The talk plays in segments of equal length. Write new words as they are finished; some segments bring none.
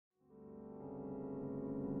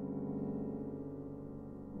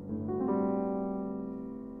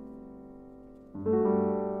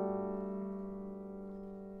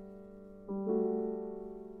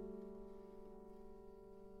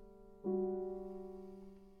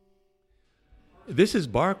This is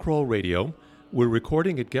Bar Crawl Radio. We're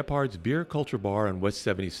recording at Gephardt's Beer Culture Bar on West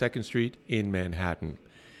 72nd Street in Manhattan.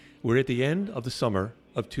 We're at the end of the summer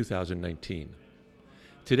of 2019.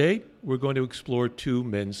 Today, we're going to explore two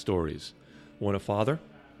men's stories. One a father,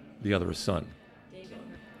 the other a son.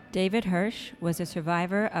 David Hirsch was a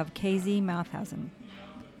survivor of KZ Mauthausen,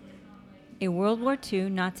 a World War II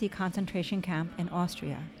Nazi concentration camp in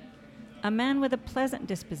Austria. A man with a pleasant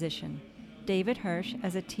disposition, David Hirsch,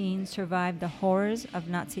 as a teen, survived the horrors of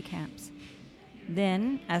Nazi camps.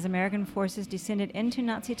 Then, as American forces descended into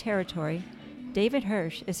Nazi territory, David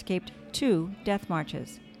Hirsch escaped 2 death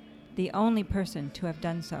marches, the only person to have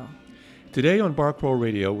done so. Today on Bar Crawl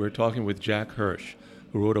Radio, we're talking with Jack Hirsch,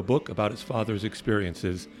 who wrote a book about his father's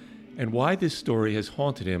experiences and why this story has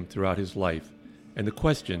haunted him throughout his life and the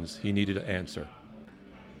questions he needed to answer.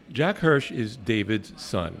 Jack Hirsch is David's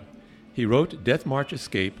son. He wrote Death March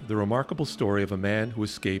Escape, the remarkable story of a man who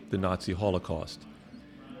escaped the Nazi Holocaust.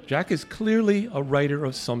 Jack is clearly a writer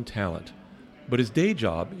of some talent, but his day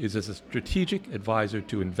job is as a strategic advisor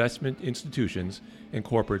to investment institutions and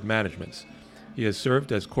corporate managements. He has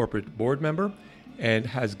served as corporate board member and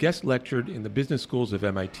has guest lectured in the business schools of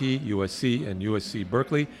MIT, USC, and USC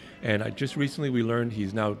Berkeley. And just recently we learned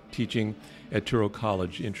he's now teaching at Touro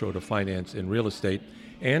College, Intro to Finance and Real Estate.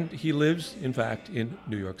 And he lives, in fact, in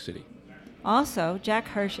New York City. Also, Jack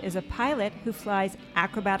Hirsch is a pilot who flies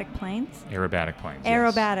acrobatic planes. Aerobatic planes.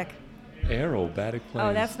 Aerobatic. Aerobatic planes.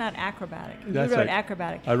 Oh, that's not acrobatic. That's you wrote right.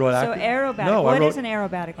 acrobatic. I wrote So aerobatic. No, What is an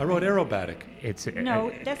aerobatic I wrote plane? aerobatic.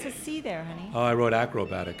 No, that's a C there, honey. Oh, I wrote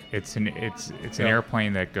acrobatic. It's an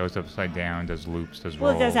airplane that goes upside down, does loops, does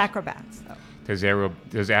Well, rolls. it does acrobats, though.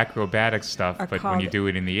 There's acrobatic stuff, Are but when you called do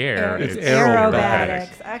it in the air, It's it's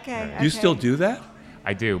aerobatics. Okay. You still do that?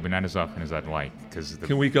 I do, but not as often as I'd like.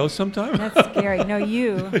 Can we go sometime? That's scary. No,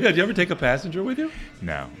 you. Did you ever take a passenger with you?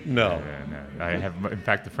 No. No. No. I have. In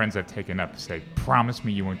fact, the friends I've taken up say, "Promise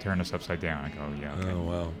me you won't turn us upside down." I go, "Yeah." Okay. Oh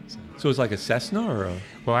wow. So it's like a Cessna or a?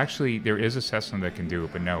 Well, actually, there is a Cessna that can do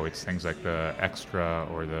it, but no, it's things like the Extra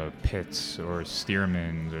or the Pitts or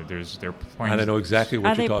Stearman. They're planes. I don't know exactly what Are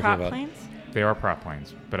you're they talking prop about. planes? They are prop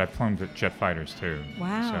planes, but I've flown jet fighters too.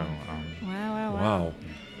 Wow. So, Wow. Wow.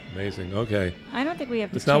 Amazing. Okay. I don't think we have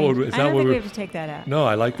to It's not what we- it's I not don't what think we- we have to take that out. No,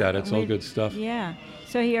 I like that. It's all good stuff. Yeah.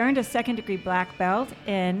 So he earned a second-degree black belt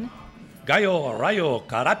in. Gayo, Rayo,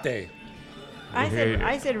 Karate.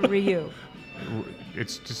 I said Ryu.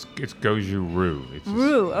 it's Goju Ryu. It's just,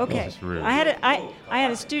 Ryu. Okay. It's just Ryu. I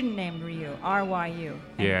had a student named Ryu. RYU.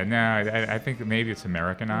 Yeah, no, I think that maybe it's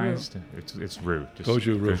Americanized. It's Ryu. Just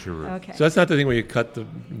Goju Ryu. Goju Ryu. Okay. So that's not the thing where you cut the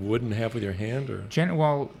wood in half with your hand, or?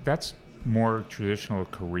 Well, that's more traditional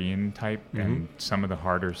Korean type, and some of the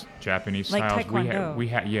harder Japanese Like styles. Taekwondo.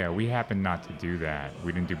 We happen not to do that.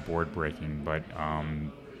 We didn't do board breaking, but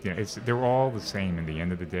they're all the same. In the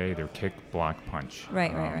end of the day, they're kick, block, punch.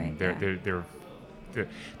 Right. They're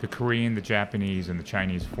the Korean, the Japanese, and the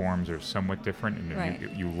Chinese forms are somewhat different, and Right.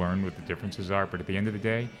 you learn what the differences are. But at the end of the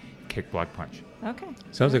day, kick, block, punch. Okay.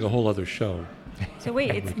 Sounds like a whole other show. So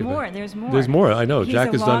wait, it's more. There's more. There's more. I know. He's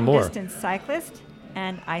Jack has done more. He's a long-distance cyclist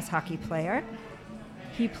and ice hockey player.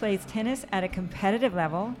 He plays tennis at a competitive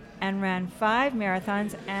level and ran 5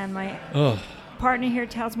 marathons. And my partner here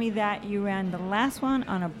tells me that you ran the last one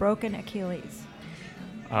on a broken Achilles.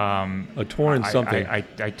 A torn something. I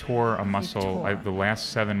tore a muscle. tore. The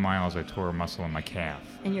last 7 miles, I tore a muscle in my calf.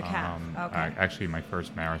 In your calf, okay. Actually, my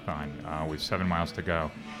first marathon with 7 miles to go.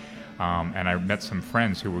 And I met some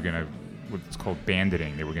friends who were going to, what's called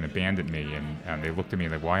banditing. They were going to bandit me, and they looked at me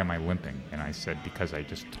like, "Why am I limping?" And I said, "Because I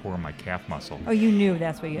just tore my calf muscle." Oh, you knew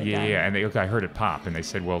that's what you had done. Yeah, and I heard it pop, and they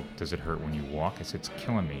said, "Well, does it hurt when you walk?" I said, "It's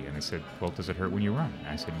killing me." And they said, "Well, does it hurt when you run?" And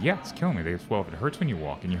I said, "Yeah, it's killing me." They said, "Well, if it hurts when you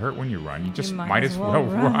walk and you hurt when you run, you just might as well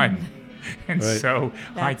run." And Right. so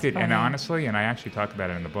I That's did, and funny. honestly, and I actually talk about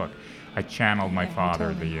it in the book, I channeled my Yeah, you father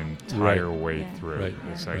told me. the entire way Yeah. through. Right,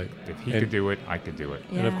 It's right. like, if he And- could do it, I could do it.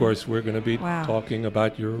 Yeah. And of course, we're going to be Wow. talking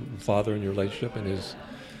about your father and your relationship and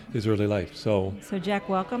his early life. So So Jack,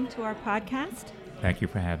 welcome to our podcast. Thank you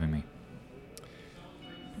for having me.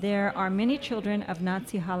 There are many children of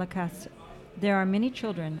Nazi Holocaust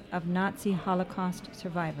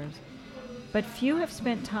survivors, but few have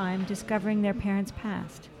spent time discovering their parents'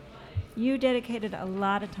 past. You dedicated a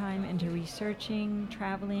lot of time into researching,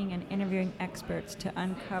 traveling, and interviewing experts to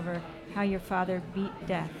uncover how your father beat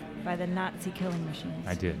death by the Nazi killing machines.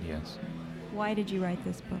 I did, yes. Why did you write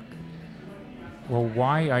this book? Well,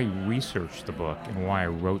 why I researched the book and why I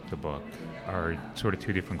wrote the book are sort of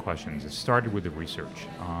two different questions. It started with the research.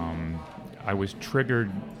 I was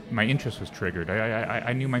triggered, my interest was triggered.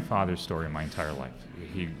 I knew my father's story my entire life.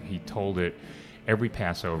 He told it every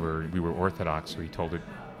Passover, we were Orthodox, so he told it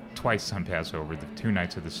twice on Passover, the 2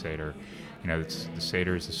 nights of the Seder. The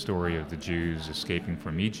Seder is the story of the Jews escaping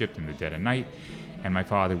from Egypt in the dead of night, and my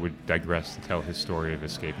father would digress to tell his story of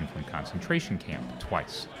escaping from concentration camp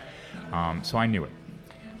twice. So I knew it.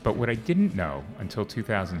 But what I didn't know until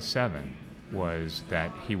 2007 was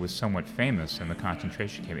that he was somewhat famous in the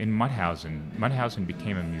concentration camp. In Mauthausen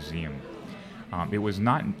became a museum. It was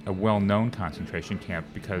not a well-known concentration camp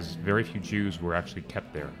because very few Jews were actually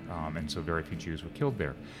kept there, and so very few Jews were killed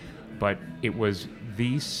there. But it was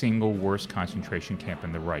the single worst concentration camp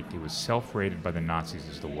in the Reich. It was self-rated by the Nazis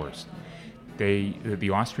as the worst. The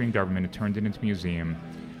Austrian government had turned it into a museum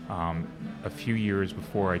a few years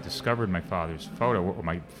before I discovered my father's photo, or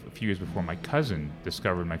a few years before my cousin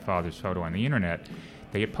discovered my father's photo on the internet.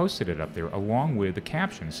 They had posted it up there along with a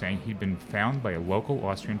caption saying he'd been found by a local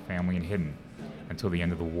Austrian family and hidden until the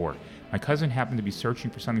end of the war. My cousin happened to be searching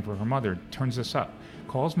for something for her mother, turns this up,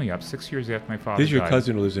 calls me up 6 years after my father died. This is your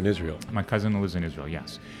cousin who lives in Israel? My cousin who lives in Israel,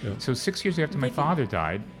 yes. Yeah. So 6 years after my father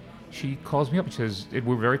died, she calls me up and says,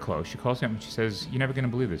 we're very close, she calls me up and she says, you're never going to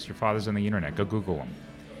believe this, your father's on the internet, go Google him.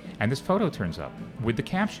 And this photo turns up with the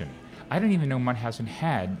caption. I didn't even know Mauthausen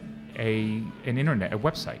had an internet, a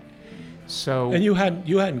website. So and you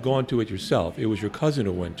hadn't gone to it yourself. It was your cousin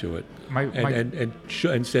who went to it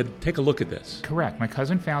and said, "Take a look at this." Correct. My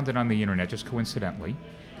cousin found it on the internet just coincidentally,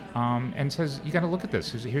 and says, "You got to look at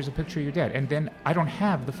this. Here's a picture of your dad." And then I don't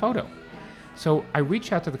have the photo, so I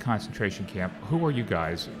reach out to the concentration camp. Who are you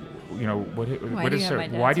guys?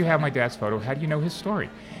 Why do you have my dad's photo? How do you know his story?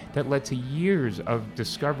 That led to years of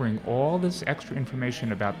discovering all this extra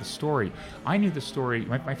information about the story. I knew the story.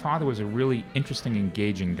 My father was a really interesting,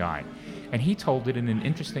 engaging guy, and he told it in an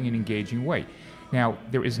interesting and engaging way. Now,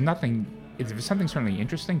 there was something certainly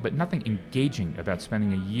interesting, but nothing engaging about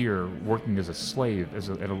spending a year working as a slave, as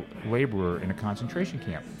a laborer in a concentration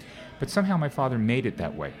camp. But somehow my father made it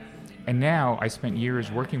that way. And now I spent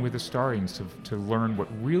years working with historians to learn what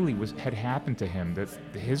really had happened to him, that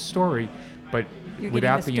his story, but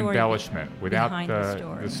without the embellishment, without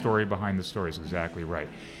the story behind the story is exactly right.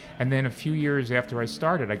 And then a few years after I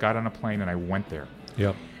started, I got on a plane and I went there.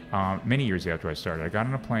 Yep. Many years after I started, I got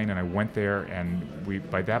on a plane and I went there, and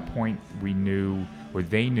by that point they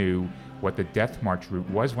knew what the Death March route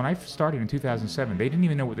was. When I started in 2007, they didn't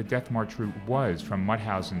even know what the Death March route was from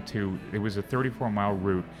Mauthausen to, it was a 34-mile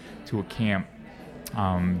route to a camp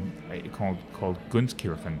called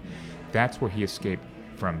Gunskirchen. That's where he escaped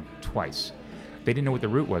from twice. They didn't know what the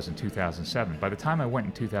route was in 2007. By the time I went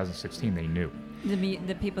in 2016, they knew.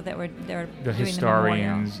 The people that were there, the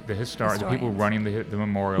historians, the people running the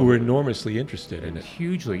memorial, who were enormously interested in it.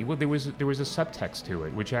 Hugely. Well, there was a subtext to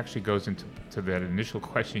it, which actually goes into that initial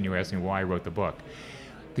question you asked me why I wrote the book.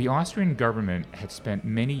 The Austrian government had spent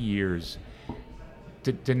many years.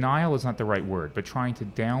 Denial is not the right word, but trying to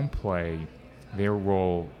downplay their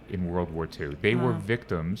role in World War II. They were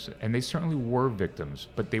victims, and they certainly were victims,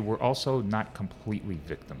 but they were also not completely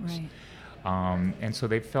victims. Right. And so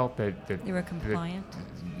they felt that they were compliant.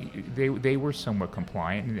 They were somewhat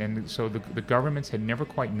compliant, and so the governments had never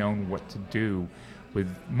quite known what to do with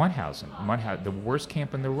Mauthausen, the worst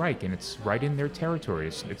camp in the Reich, and it's right in their territory.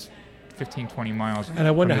 It's 15, 20 miles. And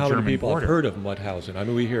I wonder from the how German many people border. have heard of Mauthausen. I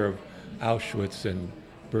mean, we hear of Auschwitz and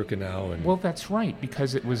Birkenau. Well, that's right,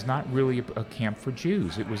 because it was not really a camp for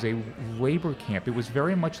Jews. It was a labor camp. It was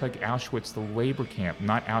very much like Auschwitz, the labor camp,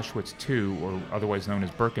 not Auschwitz II, or otherwise known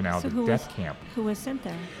as Birkenau, the death camp. Who was sent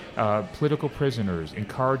there? Political prisoners,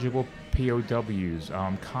 incorrigible POWs,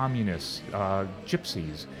 communists,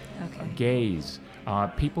 gypsies, gays,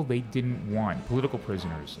 people they didn't want, political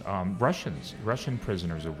prisoners, Russian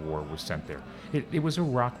prisoners of war were sent there. It was a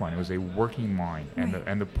rock mine. It was a working mine,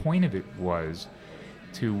 and the point of it was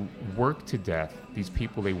to work to death these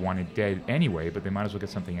people they wanted dead anyway, but they might as well get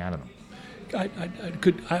something out of them.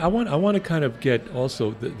 I want to kind of get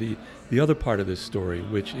also the other part of this story,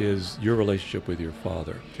 which is your relationship with your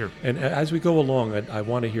father. Sure. And as we go along, I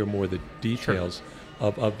want to hear more of the details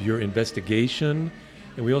of your investigation,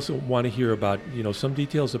 and we also want to hear about some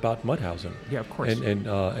details about Mauthausen. Yeah, of course.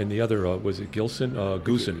 And the other was it Gilson?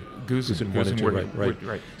 Goosen. Goosen 1 and 2,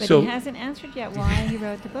 right. But so, he hasn't answered yet why he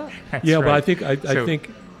wrote the book. Yeah, right. but I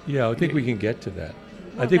think we can get to that.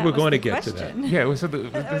 Well, I think we're going to the get to that. question. Yeah, well, so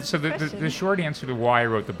the short answer to why I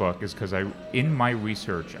wrote the book is because in my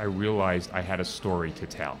research, I realized I had a story to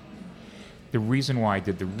tell. The reason why I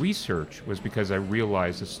did the research was because I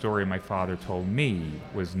realized the story my father told me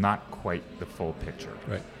was not quite the full picture.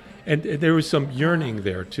 Right. And there was some yearning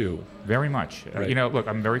there, too. Very much. Right. Look,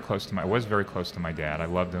 I was very close to my dad. I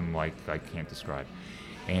loved him like I can't describe.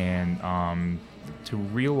 And to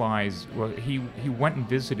realize. Well, he went and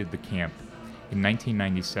visited the camp in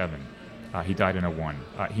 1997. He died in '01.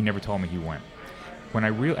 He never told me he went.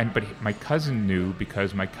 When but my cousin knew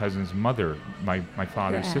because my cousin's mother, my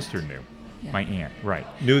father's sister knew. Yeah. My aunt, right.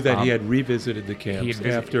 Knew that he had revisited the camps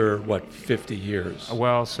after, 50 years?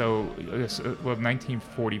 Well,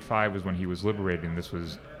 1945 was when he was liberated, and this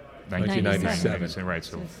was 1997. Right,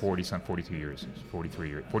 so 42 years, 42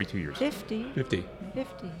 years. 50, yeah.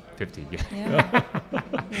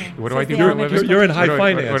 What do I do for a living? You're in high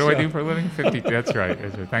finance. What do I do for a living? 50, that's right.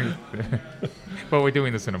 Well, we're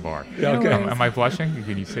doing this in a bar. Yeah, okay. Am I blushing?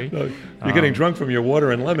 Can you see? No, you're getting drunk from your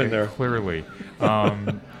water and lemon there. Clearly.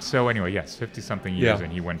 So anyway, yes, 50-something years,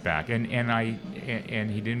 and he went back. And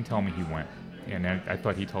he didn't tell me he went. And I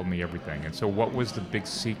thought he told me everything. And so what was the big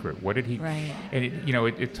secret? What did he... Right. And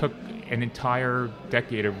it took an entire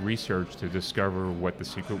decade of research to discover what the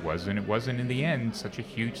secret was, and it wasn't in the end such a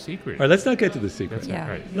huge secret. All right, let's not get to the secret.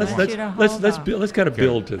 Right. Let's kind of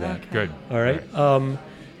build to that. Okay. Good. All right.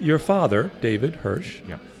 Your father, David Hirsch,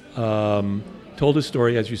 told his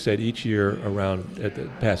story, as you said, each year around at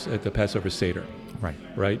the Passover Seder. Right.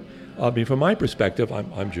 Right. I mean, from my perspective,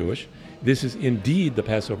 I'm Jewish. This is indeed the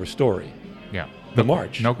Passover story. Yeah. The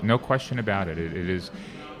march. No question about it. It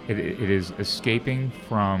is escaping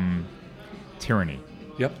from tyranny.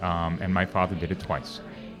 Yep. And my father did it twice.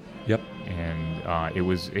 Yep. And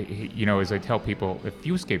as I tell people, if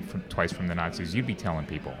you escaped twice from the Nazis, you'd be telling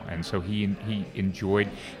people. And so he enjoyed.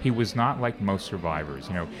 He was not like most survivors.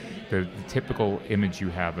 The typical image you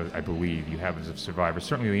have, I believe, you have as a survivor.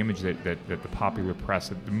 Certainly, the image that the popular press,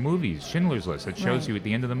 the movies, Schindler's List, that shows you at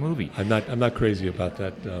the end of the movie. I'm not crazy about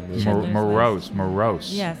that movie. Morose.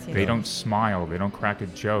 Yes. They don't smile. They don't crack a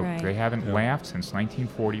joke. Right. They haven't laughed since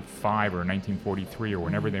 1945 or 1943 or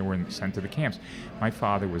whenever they were sent to the camps. My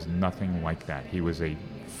father was nothing like that. He was a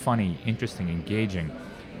funny, interesting, engaging,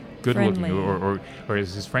 good-looking, or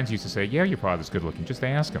as his friends used to say, "Yeah, your father's good-looking. Just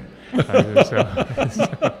ask him." So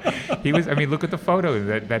he was. I mean, look at the photo,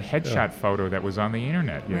 that headshot photo that was on the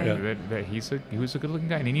internet. That he was a good-looking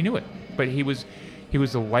guy, and he knew it. But he was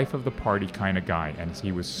the life of the party kind of guy, and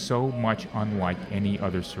he was so much unlike any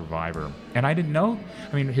other survivor. And I didn't know.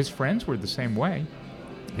 I mean, his friends were the same way.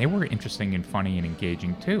 They were interesting and funny and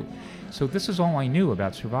engaging too. So this is all I knew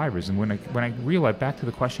about survivors. And when I realized, back to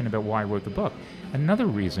the question about why I wrote the book, another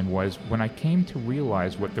reason was when I came to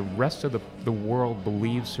realize what the rest of the world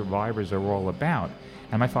believes survivors are all about,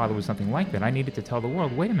 and my father was nothing like that, I needed to tell the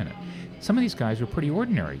world, wait a minute, some of these guys were pretty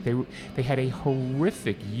ordinary. They had a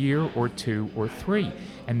horrific year or two or three,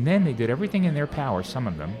 and then they did everything in their power, some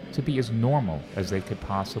of them, to be as normal as they could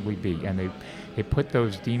possibly be. And they put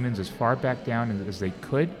those demons as far back down as they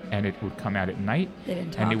could, and it would come out at night. They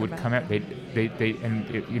didn't talk and it would about come out.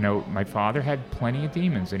 My father had plenty of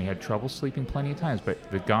demons, and he had trouble sleeping plenty of times. But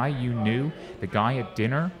the guy you knew, the guy at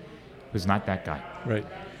dinner, was not that guy. Right.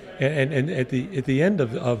 And at the end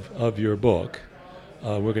of your book,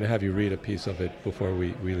 we're going to have you read a piece of it before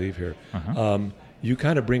we leave here. Uh-huh. You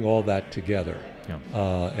kind of bring all that together,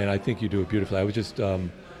 and I think you do it beautifully. I was just,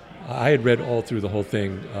 I had read all through the whole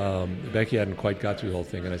thing. Becky hadn't quite got through the whole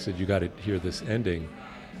thing, and I said, you got to hear this ending.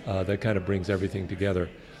 That kind of brings everything together.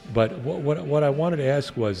 But what I wanted to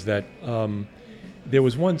ask was that there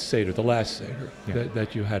was one Seder, the last Seder,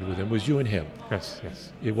 that you had with him, was you and him. Yes.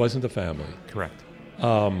 It wasn't the family. Correct.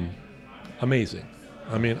 Amazing.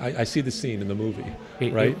 I mean, I see the scene in the movie,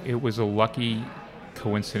 right? It was a lucky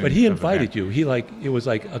coincidence. But he invited you. It was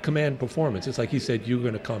like a command performance. It's like he said, "You're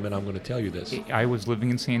going to come, and I'm going to tell you this." I was living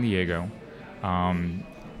in San Diego.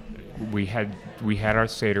 We had our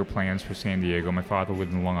Seder plans for San Diego. My father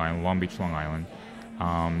lived in Long Beach, Long Island.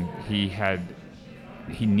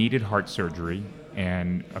 He needed heart surgery,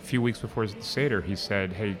 and a few weeks before the Seder, he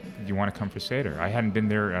said, "Hey, do you want to come for Seder?" I hadn't been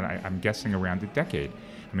there, and I'm guessing around a decade.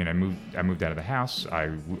 I mean, I moved out of the house. I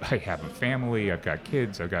have a family. I've got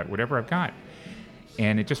kids. I've got whatever I've got.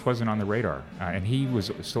 And it just wasn't on the radar. And he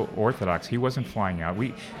was so Orthodox. He wasn't flying out.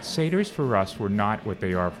 Seders for us were not what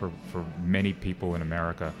they are for many people in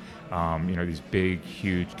America. These big,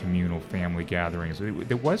 huge communal family gatherings.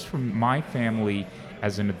 It was for my family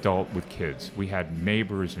as an adult with kids. We had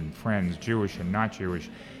neighbors and friends, Jewish and not Jewish.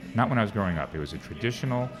 Not when I was growing up. It was a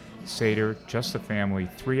traditional Seder, just the family,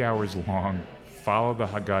 3 hours long. Follow the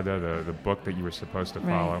Haggadah, the book that you were supposed to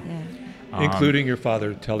follow. Right, yeah. Including your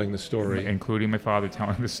father telling the story. Including my father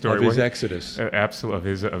telling the story. Of his exodus.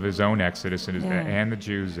 Absolutely, of his own exodus and the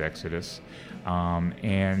Jews' exodus.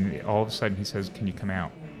 And all of a sudden he says, "Can you come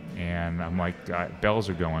out?" And I'm like, bells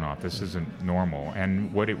are going off. This isn't normal.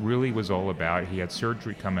 And what it really was all about, he had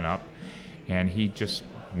surgery coming up, and he just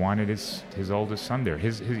wanted his oldest son there.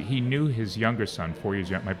 He knew his younger son,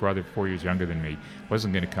 my brother, 4 years younger than me,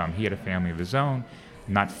 wasn't going to come. He had a family of his own,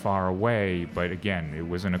 not far away, but again, it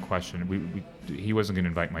wasn't a question. He wasn't going to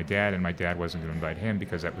invite my dad, and my dad wasn't going to invite him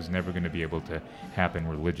because that was never going to be able to happen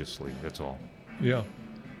religiously. That's all. Yeah,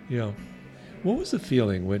 yeah. What was the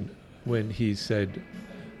feeling when he said,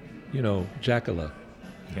 Jackala?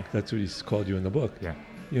 Yeah. That's what he's called you in the book. Yeah.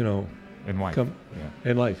 In life.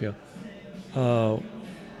 In life, yeah.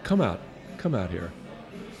 Come out here.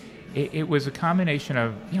 It was a combination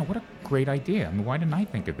of, what a great idea. I mean, why didn't I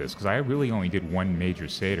think of this? Because I really only did one major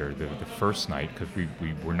Seder the first night because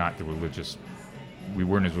we were not we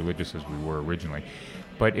weren't as religious as we were originally.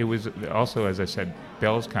 But it was also, as I said,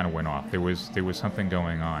 bells kind of went off. There was something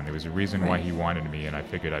going on. There was a reason why he wanted me, and I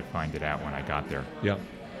figured I'd find it out when I got there. Yeah.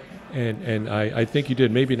 And I think you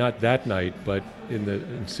did, maybe not that night, but in the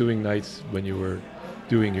ensuing nights when you were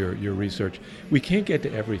doing your research. We can't get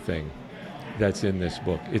to everything that's in this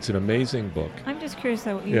book. It's an amazing book. I'm just curious,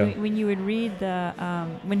 though, when you would read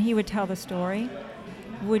when he would tell the story,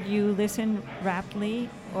 would you listen raptly,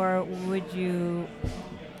 or would you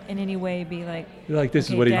in any way be like this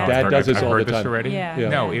is what Dad does this all the time? Already? Yeah.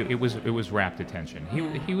 No, it was rapt attention.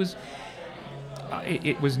 He was.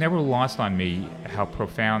 It was never lost on me how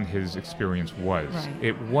profound his experience was. Right.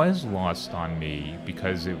 It was lost on me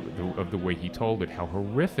because of the way he told it, how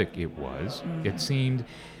horrific it was. Mm. It seemed,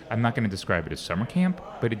 I'm not going to describe it as summer camp,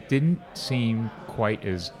 but it didn't seem quite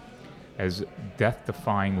as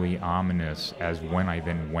death-defyingly ominous as when I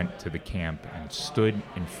then went to the camp and stood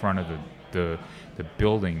in front of the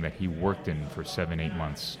building that he worked in for 7-8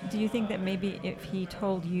 months. Do you think that maybe if he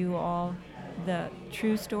told you all the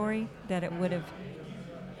true story, that it would have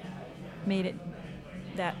made it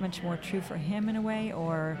that much more true for him in a way,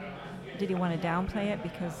 or did he want to downplay it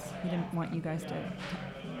because he didn't want you guys to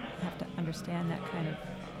have to understand that kind of?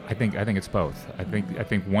 I think it's both. I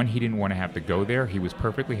think one, he didn't want to have to go there. He was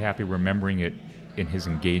perfectly happy remembering it in his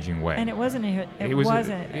engaging way. And it wasn't a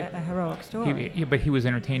heroic story. But he was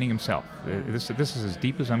entertaining himself. This is as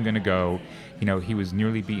deep as I'm going to go. He was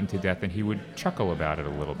nearly beaten to death, and he would chuckle about it a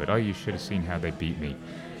little bit. Oh, you should have seen how they beat me.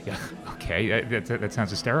 Yeah, okay, that sounds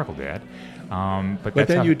hysterical, Dad. But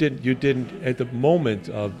then you didn't at the moment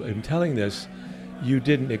of him telling this, you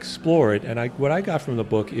didn't explore it. And what I got from the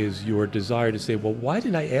book is your desire to say, well, why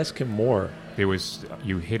didn't I ask him more?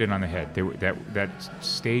 You hit it on the head. That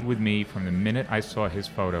stayed with me from the minute I saw his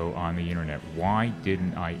photo on the internet. Why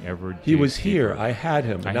didn't I ever? He was here. I had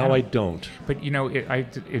him. Now I don't. But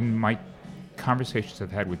in my conversations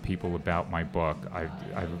I've had with people about my book,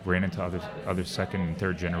 I've ran into other second and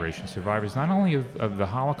third generation survivors, not only of the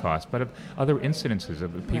Holocaust, but of other incidences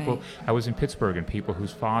of people. Right. I was in Pittsburgh, and people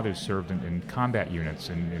whose fathers served in combat units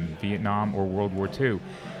in Vietnam or World War II.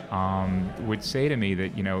 Would say to me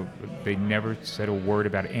that they never said a word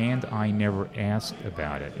about it, and I never asked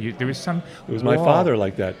about it. There was some. It was my father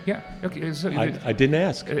like that. Yeah. Okay. So I didn't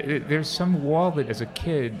ask. There's some wall that, as a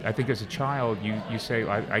kid, I think as a child, you say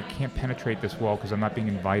I can't penetrate this wall because I'm not being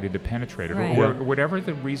invited to penetrate it, right. or whatever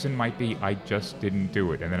the reason might be. I just didn't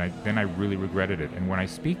do it, and then I really regretted it. And when I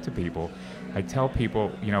speak to people, I tell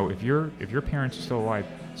people, if your parents are still alive,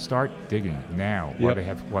 start digging now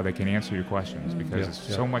while they can answer your questions, because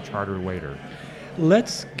it's so much harder later.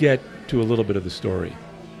 Let's get to a little bit of the story.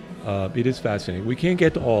 It is fascinating. We can't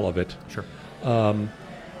get to all of it. Sure.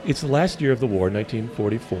 It's the last year of the war,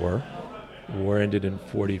 1944. The war ended in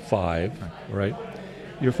 45, right?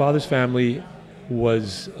 Your father's family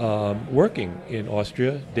was working in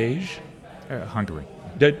Austria, Dej? Hungary.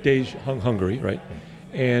 Dej, Hungary, right?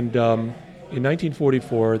 And in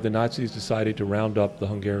 1944, the Nazis decided to round up the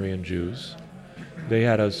Hungarian Jews. They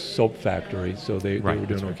had a soap factory, so they were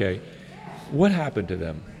doing okay. What happened to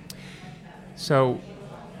them? So,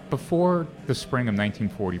 before the spring of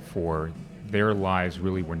 1944, their lives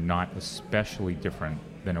really were not especially different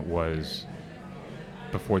than it was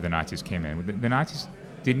before the Nazis came in. The Nazis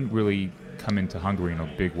didn't really come into Hungary in a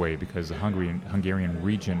big way because the Hungarian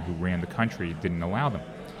region who ran the country didn't allow them.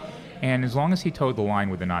 And as long as he towed the line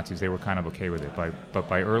with the Nazis, they were kind of okay with it. But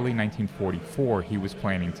by early 1944, he was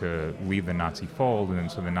planning to leave the Nazi fold, and then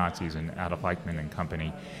so the Nazis and Adolf Eichmann and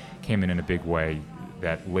company came in a big way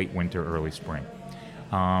that late winter, early spring.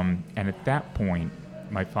 And at that point,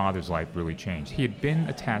 my father's life really changed. He had been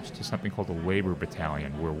attached to something called a labor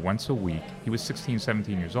battalion, where once a week, he was 16,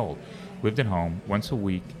 17 years old, lived at home, once a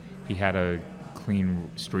week, he had to clean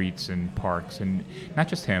streets and parks, and not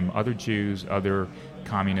just him, other Jews, other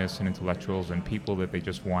communists and intellectuals and people that they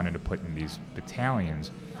just wanted to put in these battalions.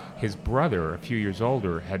 His brother, a few years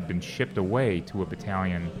older, had been shipped away to a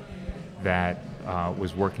battalion that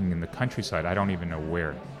was working in the countryside. I don't even know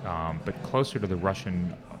where, but closer to the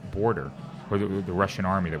Russian border, or the Russian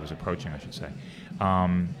army that was approaching, I should say.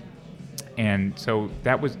 And so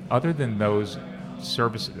that was, other than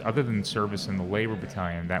service in the labor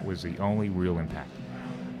battalion, that was the only real impact.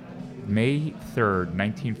 May 3rd,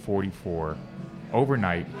 1944,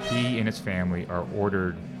 overnight, he and his family are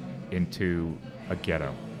ordered into a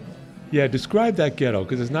ghetto. Yeah, describe that ghetto,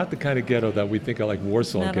 because it's not the kind of ghetto that we think of like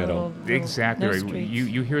Warsaw Not a Ghetto. little- Exactly no right. streets.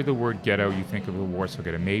 You hear the word ghetto, you think of the Warsaw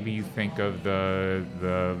Ghetto. Maybe you think of the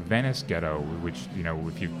Venice Ghetto, which, you know,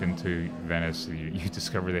 if you've been to Venice, you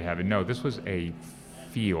discover they have it. No, this was a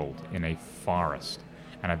field in a forest,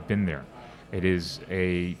 and I've been there. It is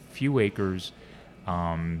a few acres,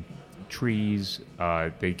 trees.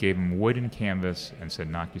 They gave them wood and canvas and said,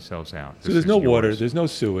 knock yourselves out. So This there's is no water, yours." there's no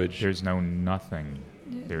sewage, There's no nothing.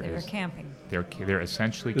 They were camping. They're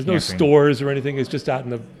essentially there's camping. no stores or anything. It's just out in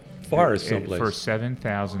the forest For someplace.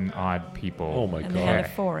 7,000 odd people. Oh my And God. they had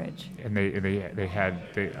to forage. And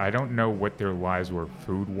I don't know what their lives were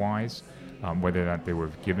food-wise, whether or not they were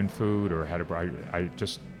given food or had I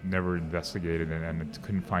just never investigated and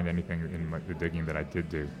couldn't find anything in the digging that I did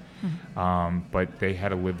do. But they had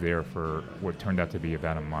to live there for what turned out to be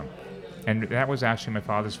about a month. And that was actually my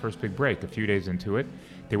father's first big break. A few days into it,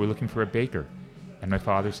 they were looking for a baker. And my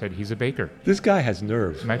father said, he's a baker. This guy has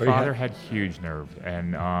nerve. My Or he father had huge nerve,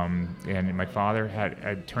 and my father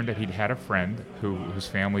had turned out he'd had a friend whose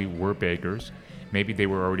family were bakers. Maybe they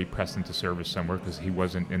were already pressed into service somewhere because he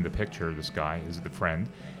wasn't in the picture. This guy is the friend.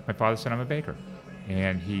 My father said, I'm a baker,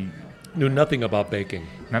 and he knew nothing about baking.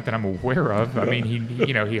 not that I'm aware of. I mean,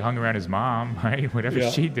 he hung around his mom, right? Whatever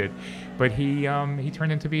Yeah. she did, but he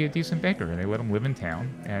turned into be a decent baker, and they let him live in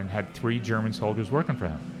town and had 3 German soldiers working for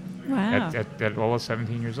him. Wow. At all of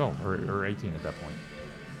 17 years old, or 18 at that point.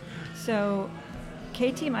 So,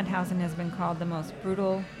 KT Mauthausen has been called the most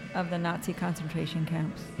brutal of the Nazi concentration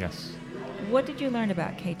camps. Yes. What did you learn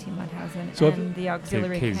about KT Mauthausen So if- and the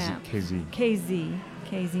auxiliary camps? KZ.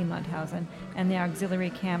 KZ Mauthausen, and the auxiliary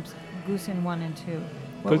camps Gusen 1 and 2.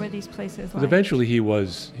 What 'Cause- were these places Because like? eventually he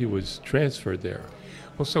was transferred there.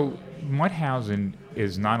 Well, so Mauthausen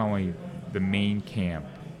is not only the main camp.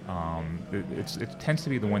 It tends to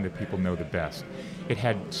be the one that people know the best. It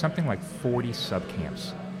had something like 40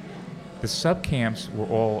 subcamps. The subcamps were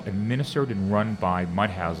all administered and run by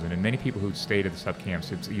Mauthausen, and many people who stayed at the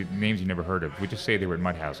subcamps, names you never heard of, would just say they were at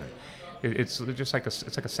Mauthausen. It's just like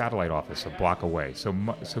a satellite office a block away. So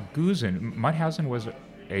Gusen, Mauthausen was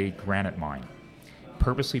a granite mine,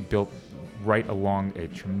 purposely built right along a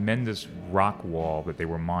tremendous rock wall that they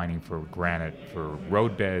were mining for granite, for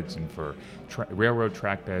road beds and for railroad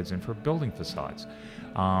track beds and for building facades.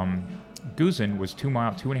 Gusen was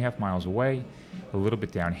 2.5 miles away, a little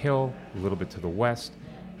bit downhill, a little bit to the west.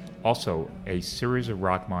 Also, a series of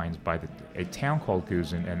rock mines by a town called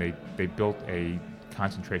Gusen, and they built a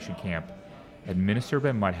concentration camp administered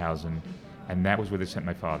by Mauthausen, and that was where they sent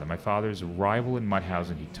my father. My father's arrival in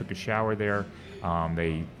Mauthausen, he took a shower there.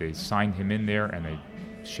 They signed him in there, and they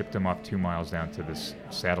shipped him off 2 miles down to this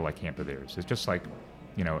satellite camp of theirs. It's just like,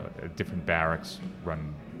 a different barracks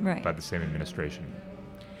run Right. by the same administration.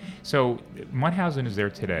 So Mauthausen is there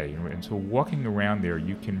today, and so walking around there,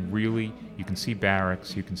 you can see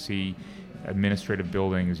barracks, you can see administrative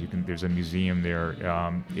buildings, there's a museum there.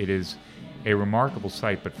 It is a remarkable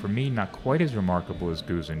site, but for me, not quite as remarkable as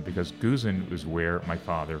Gusen, because Gusen was where my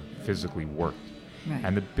father physically worked. Right.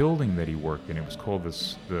 And the building that he worked in, it was called the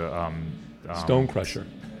Stone Crusher.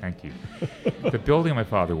 Thank you. The building my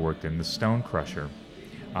father worked in, the Stone Crusher,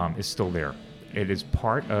 is still there. It is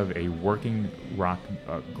part of a working rock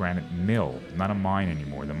granite mill, not a mine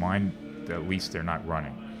anymore. The mine, at least they're not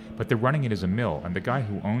running. But they're running it as a mill, and the guy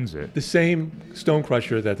who owns it... The same stone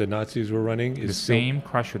crusher that the Nazis were running is the same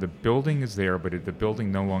crusher. The building is there, but the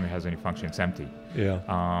building no longer has any function. It's empty. Yeah.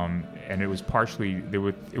 And it was partially...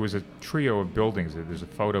 It was a trio of buildings. There's a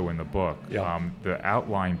photo in the book. Yeah. The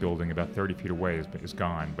outlying building about 30 feet away is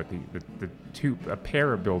gone, but a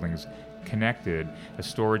pair of buildings connected, a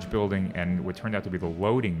storage building and what turned out to be the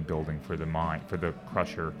loading building for the mine, for the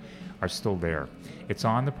crusher, are still there. It's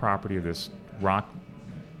on the property of this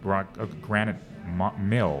granite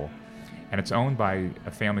mill, and it's owned by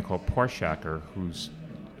a family called Porschacker, who's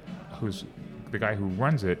the guy who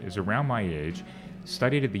runs it is around my age,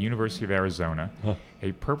 studied at the University of Arizona,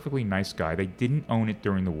 a perfectly nice guy. They didn't own it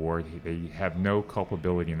during the war. They have no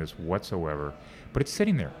culpability in this whatsoever, but it's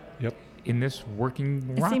sitting there. Yep. In this working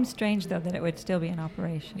It rock. seems strange, though, that it would still be in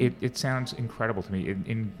operation. It sounds incredible to me.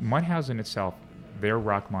 In Mauthausen itself, their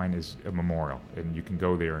rock mine is a memorial, and you can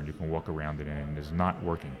go there and you can walk around it, and it is not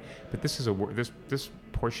working. But this is this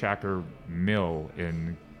Porschacher mill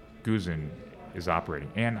in Gusen is operating,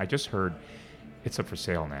 and I just heard it's up for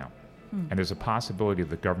sale now. And there's a possibility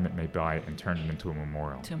the government may buy it and turn it into a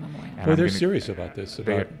memorial. And Well, they're serious about this.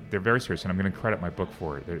 they're very serious, and I'm going to credit my book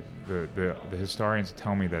for it. The historians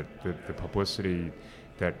tell me that the publicity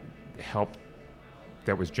that helped,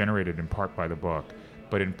 that was generated in part by the book,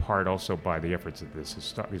 but in part also by the efforts that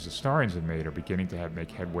these historians have made, are beginning to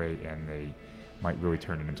make headway, and they might really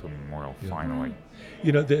turn it into a memorial finally.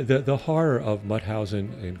 You know, the horror of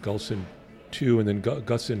Mauthausen and Gulsen 2, and then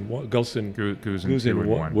Gusen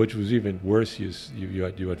 1, which was even worse.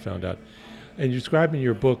 You had found out, and you describe in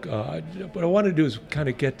your book. What I want to do is kind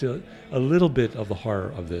of get to a little bit of the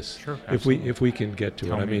horror of this. Sure, if we can get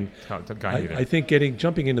to it. I mean, I think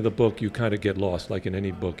jumping into the book, you kind of get lost. Like in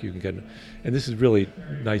any book, you can get, and this is really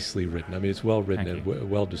nicely written. I mean, it's well written and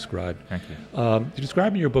well described. Thank you. You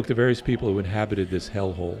describe in your book the various people who inhabited this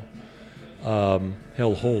hellholes.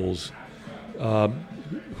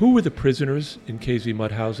 Who were the prisoners in KZ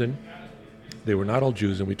Mauthausen? They were not all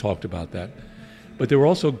Jews, and we talked about that. But there were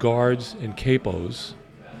also guards and capos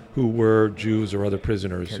who were Jews or other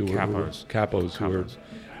prisoners who were capos.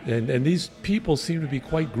 And these people seem to be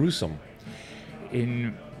quite gruesome.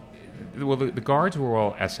 The guards were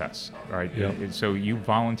all SS, right? Yeah. So you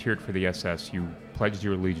volunteered for the SS. You pledged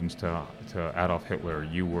your allegiance to Adolf Hitler.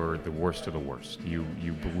 You were the worst of the worst. You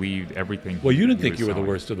believed everything. Well, you didn't think you were the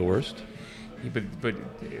worst of the worst. But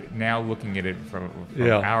now looking at it from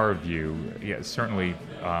our view, certainly.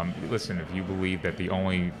 Listen, if you believe that the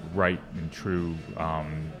only right and true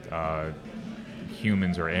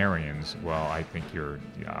humans are Aryans, well, I think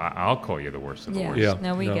I'll call you the worst of the worst. Yeah,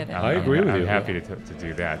 no, we get it. I agree with you. I'm happy to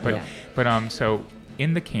do that. But so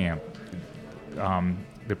in the camp,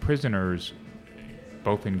 the prisoners,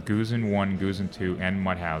 both in Gusen 1, Gusen 2, and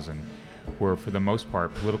Mauthausen, were for the most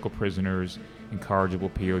part political prisoners, incorrigible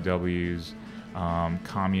POWs,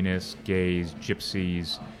 communists, gays,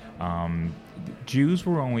 gypsies. Jews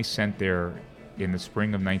were only sent there in the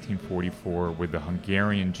spring of 1944 with the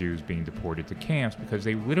Hungarian Jews being deported to camps because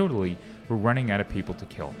they literally were running out of people to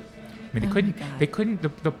kill. I mean, they couldn't,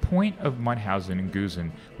 the point of Mauthausen and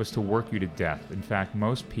Gusen was to work you to death. In fact,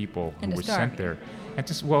 most people who were sent there,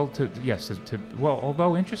 and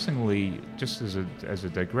although interestingly, just as a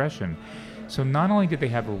digression, so not only did they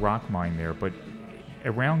have a rock mine there, but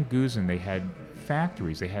around Gusen they had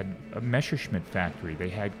factories. They had a Messerschmitt factory. They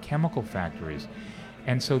had chemical factories.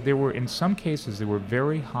 And so in some cases, there were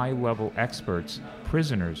very high-level experts,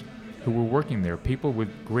 prisoners, who were working there, people with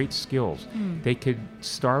great skills. They could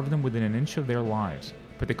starve them within an inch of their lives,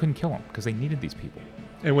 but they couldn't kill them because they needed these people.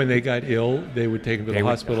 And when they got ill, they would take them to the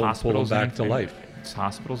hospital and pull them back to life.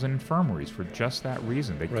 Hospitals and infirmaries for just that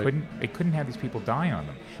reason. They couldn't have these people die on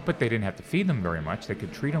them, but they didn't have to feed them very much. They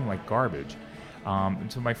could treat them like garbage.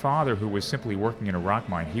 So my father, who was simply working in a rock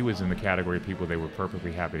mine, he was in the category of people they were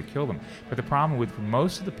perfectly happy to kill them. But the problem with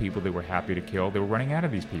most of the people they were happy to kill, they were running out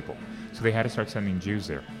of these people. So they had to start sending Jews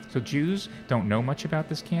there. So Jews don't know much about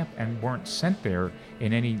this camp and weren't sent there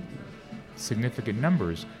in any significant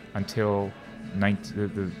numbers until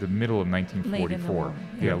the middle of 1944.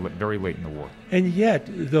 Very late in the war. And yet,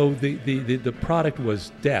 though the product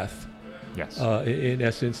was death, yes, in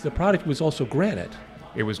essence, the product was also granite.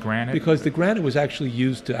 It was granite because the granite was actually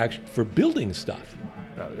used for building stuff.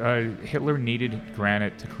 Hitler needed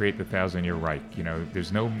granite to create the Thousand-Year Reich. You know,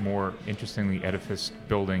 there's no more interestingly edifice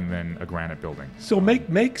building than a granite building. So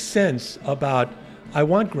make sense about, I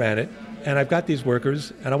want granite, and I've got these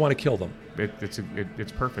workers, and I want to kill them.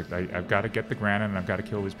 It's perfect. I've got to get the granite, and I've got to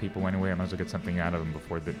kill these people anyway. I might as well get something out of them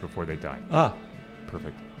before they die.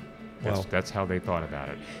 Perfect. That's how they thought about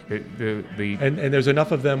it. And there's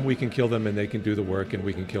enough of them, we can kill them, and they can do the work, and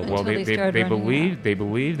we can kill them. Well, they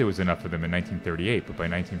believed there was enough of them in 1938, but by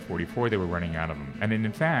 1944 they were running out of them. And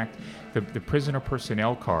in fact, the prisoner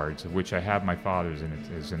personnel cards, of which I have my father's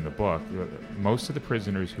is in the book. Most of the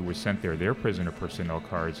prisoners who were sent there, their prisoner personnel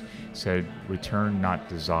cards said "Return not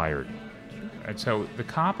desired." And so the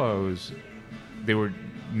capos, there were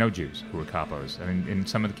no Jews who were capos. I mean, in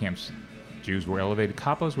some of the camps, Jews were elevated.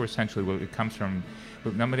 Capos were essentially what it comes from.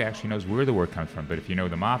 Nobody actually knows where the word comes from, but if you know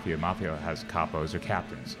the mafia has capos or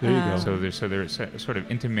captains. There you go. So they're sort of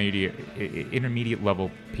intermediate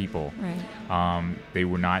level people. Right. They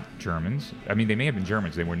were not Germans. I mean, they may have been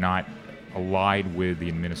Germans. They were not allied with the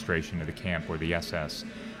administration of the camp or the SS.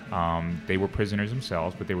 They were prisoners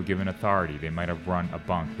themselves, but they were given authority. They might have run a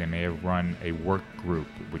bunk. They may have run a work group,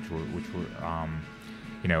 which were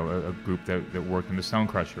a group that worked in the Stone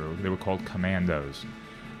Crusher. They were called commandos.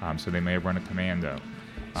 So they may have run a commando.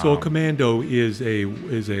 So a commando is a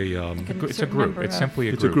It's a group. It's simply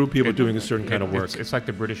a group. It's a group of people doing a certain kind of work. It's like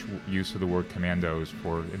the British use of the word commandos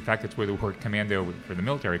for. In fact, it's where the word commando for the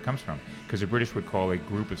military comes from, because the British would call a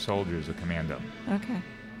group of soldiers a commando. Okay.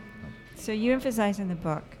 So you emphasize in the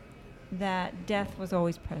book that death was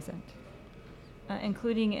always present,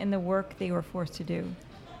 including in the work they were forced to do.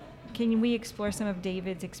 Can we explore some of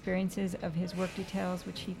David's experiences of his work details,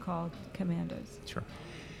 which he called commandos? Sure.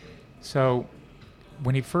 So,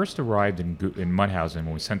 when he first arrived in Mauthausen,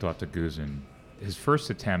 when we sent off to Gusen, his first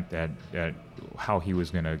attempt at how he was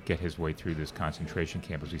going to get his way through this concentration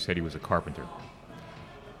camp was he said he was a carpenter.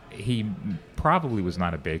 He probably was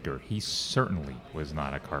not a baker. He certainly was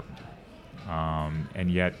not a carpenter.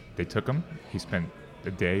 And yet they took him. He spent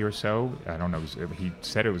a day or so, I don't know, he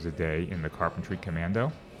said it was a day in the carpentry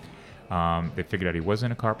commando. They figured out he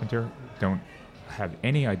wasn't a carpenter. Don't have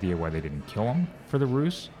any idea why they didn't kill him for the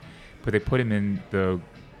ruse. But they put him in the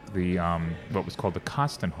what was called the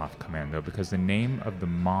Kostenhof Commando, because the name of the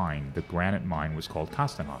mine, the granite mine, was called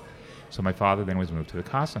Kostenhof. So my father then was moved to the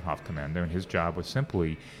Kostenhof Commando, and his job was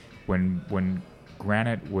simply, when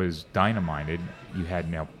granite was dynamited, you had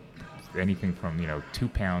now anything from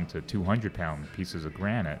 2-pound to 200-pound pieces of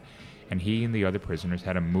granite, and he and the other prisoners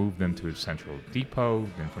had to move them to a central depot.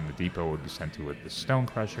 Then from the depot it would be sent to the stone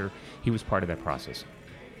crusher. He was part of that process.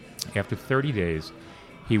 After 30 days.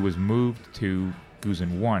 He was moved to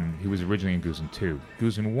Gusen 1. He was originally in Gusen 2.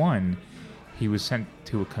 Gusen 1, he was sent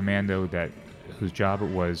to a commando whose job it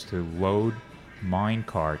was to load mine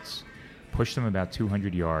carts, push them about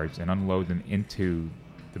 200 yards, and unload them into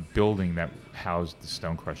the building that housed the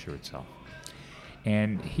stone crusher itself.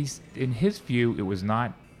 And in his view, it was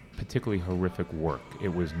not particularly horrific work.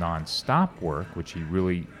 It was non-stop work, which he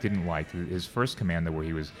really didn't like. His first commando, where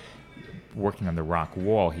he was working on the rock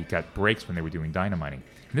wall, he got breaks when they were doing dynamiting.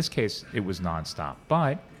 In this case, it was nonstop,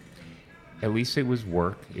 but at least it was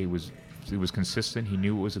work. It was consistent. He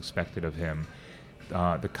knew what was expected of him.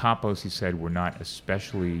 The compos, he said, were not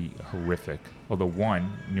especially horrific, although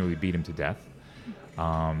one nearly beat him to death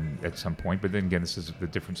at some point. But then again, this is the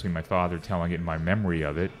difference between my father telling it and my memory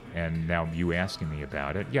of it, and now you asking me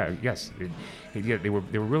about it. They were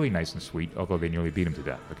really nice and sweet, although they nearly beat him to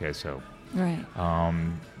death. Okay, so right.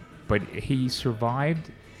 But he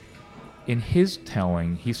survived. In his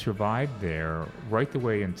telling, he survived there right the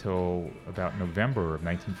way until about November of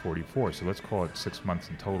 1944. So let's call it 6 months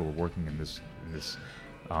in total working in this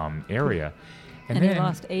area. And then he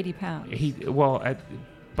lost 80 pounds.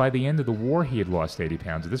 By the end of the war, he had lost 80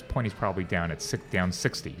 pounds. At this point, he's probably down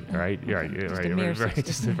 60, right? Okay. Right,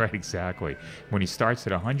 exactly. When he starts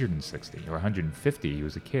at 160 or 150, he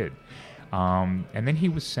was a kid. And then he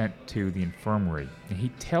was sent to the infirmary. And he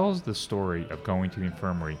tells the story of going to the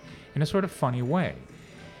infirmary in a sort of funny way.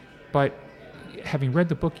 But having read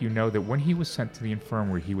the book, you know that when he was sent to the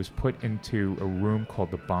infirmary, he was put into a room called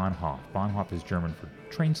the Bahnhof. Bahnhof is German for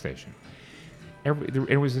train station.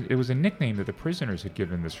 It was a nickname that the prisoners had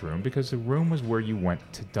given this room because the room was where you went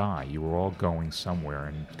to die. You were all going somewhere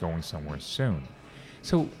and going somewhere soon.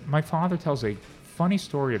 So my father tells a funny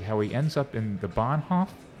story of how he ends up in the Bahnhof,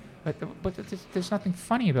 but there's nothing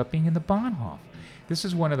funny about being in the Bahnhof. This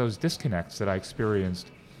is one of those disconnects that I experienced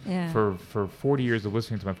for 40 years of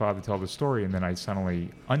listening to my father tell the story, and then I suddenly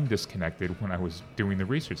undisconnected when I was doing the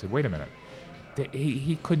research. I said, wait a minute.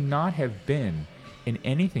 He could not have been in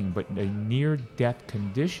anything but a near-death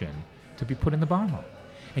condition to be put in the Bahnhof.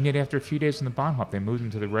 And yet after a few days in the Bahnhof, they moved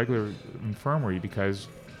him to the regular infirmary because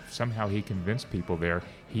somehow he convinced people there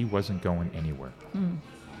he wasn't going anywhere. Mm.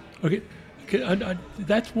 Okay.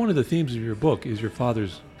 That's one of the themes of your book, is your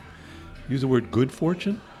father's, use the word good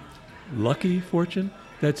fortune, lucky fortune,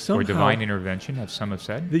 that somehow... Or divine intervention, as some have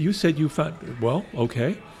said. That you said you found, well,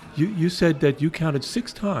 okay. You said that you counted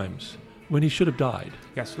 6 times when he should have died.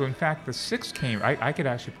 Yes, well, in fact, the 6 came, I could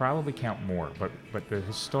actually probably count more, but the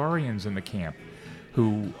historians in the camp,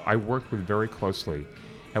 who I worked with very closely,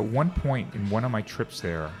 at one point in one of my trips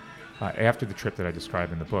there, after the trip that I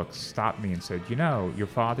described in the book, stopped me and said, your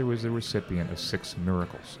father was the recipient of 6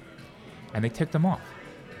 miracles. And they ticked them off.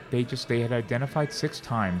 They had identified 6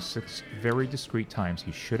 times, 6 very discrete times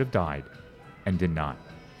he should have died and did not.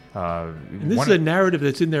 And this is a narrative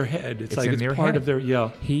that's in their head. It's like it's part of their,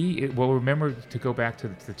 remember, to go back to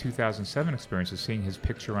the 2007 experience of seeing his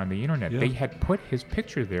picture on the internet. Yeah. They had put his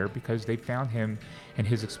picture there because they found him and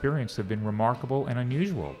his experience to have been remarkable and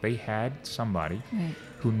unusual. They had somebody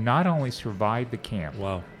who not only survived the camp,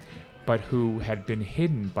 but who had been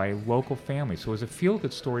hidden by a local family. So it was a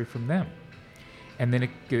feel-good story from them. And then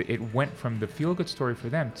it went from the feel-good story for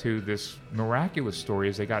them to this miraculous story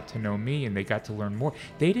as they got to know me and they got to learn more.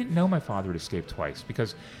 They didn't know my father had escaped twice,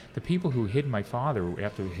 because the people who hid my father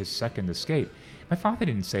after his second escape, my father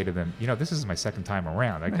didn't say to them, this is my second time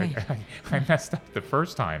around. I messed up the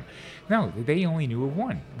first time. No, they only knew of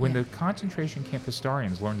one. When the concentration camp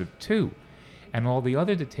historians learned of two, and all the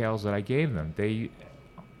other details that I gave them, they,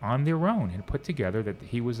 on their own, had put together that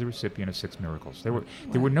he was the recipient of 6 miracles. There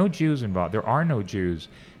were no Jews involved. There are no Jews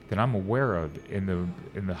that I'm aware of in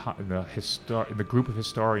the group of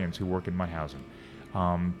historians who work in Mauthausen.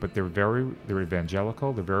 But they're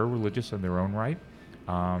evangelical. They're very religious in their own right,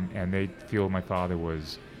 and they feel my father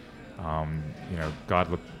was, God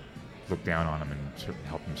looked down on him and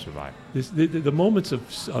helped him survive. The moments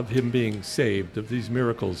of him being saved, of these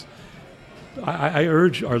miracles, I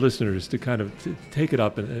urge our listeners to kind of take it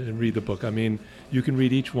up and read the book. I mean, you can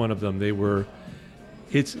read each one of them.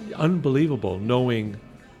 It's unbelievable knowing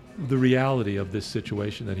the reality of this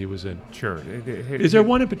situation that he was in. Sure. Is there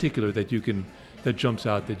one in particular that jumps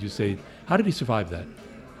out that you say, how did he survive that?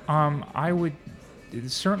 I would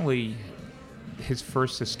certainly his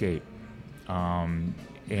first escape,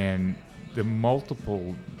 and the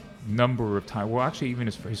multiple number of times. Well, actually, even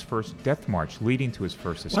his first death march leading to his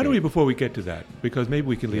first escape. Why don't we, before we get to that, because maybe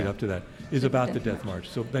we can lead up to that, is about the death march.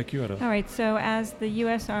 So, Beck, you ought to. All right. So, as the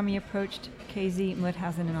U.S. Army approached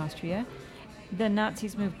KZ-Mauthausen in Austria, the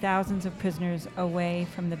Nazis moved thousands of prisoners away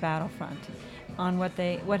from the battlefront on what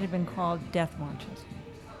had been called death marches.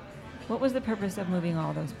 What was the purpose of moving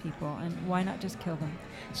all those people, and why not just kill them?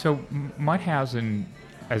 So, Mauthausen,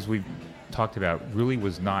 as we've talked about, really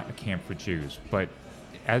was not a camp for Jews, but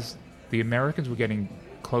as the Americans were getting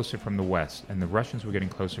closer from the west and the Russians were getting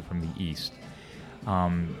closer from the east,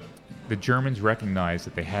 the Germans recognized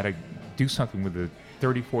that they had to do something with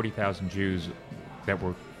the 40,000 Jews that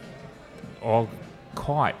were all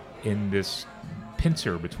caught in this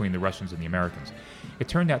pincer between the Russians and the Americans. It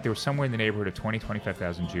turned out there were somewhere in the neighborhood of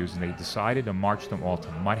 25,000 Jews, and they decided to march them all to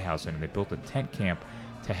Mauthausen, and they built a tent camp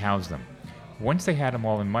to house them. Once they had them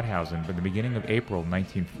all in Mauthausen, by the beginning of April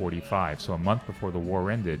 1945, so a month before the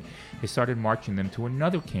war ended, they started marching them to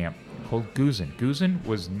another camp called Gusen. Gusen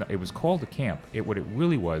was called a camp. What it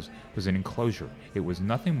really was an enclosure. It was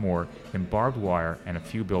nothing more than barbed wire and a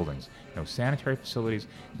few buildings. No sanitary facilities,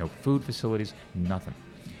 no food facilities, nothing.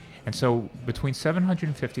 And so between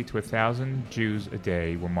 750 to 1,000 Jews a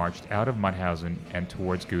day were marched out of Mauthausen and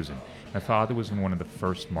towards Gusen. My father was in one of the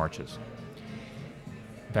first marches.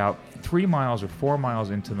 About 3 miles or 4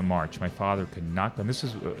 miles into the march, my father could not, and this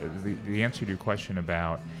is the answer to your question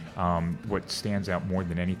about what stands out more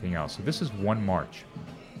than anything else. So this is one march,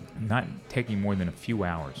 not taking more than a few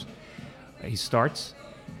hours. He starts,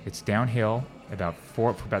 it's downhill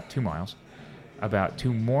for about 2 miles. About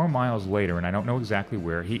 2 more miles later, and I don't know exactly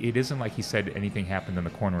where, it isn't like he said anything happened on the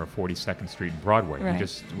corner of 42nd Street and Broadway. Right. He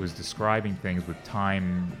just was describing things with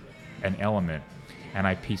time and element, and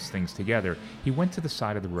I pieced things together. He went to the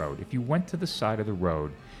side of the road. If you went to the side of the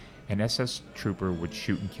road, an SS trooper would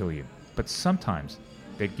shoot and kill you. But sometimes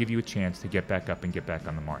they'd give you a chance to get back up and get back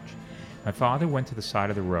on the march. My father went to the side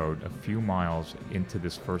of the road a few miles into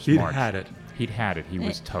this first march. He'd had it. He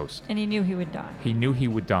was toast. And he knew he would die. He knew he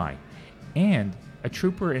would die. And a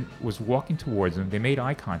trooper was walking towards him. They made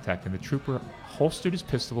eye contact, and the trooper holstered his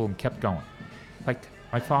pistol and kept going. Like,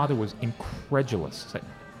 my father was incredulous.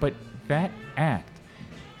 But that act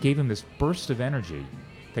gave him this burst of energy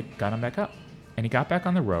that got him back up. And he got back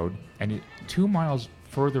on the road, and 2 miles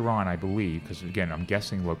further on, I believe, because, again, I'm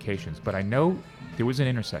guessing locations, but I know there was an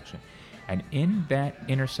intersection. And in that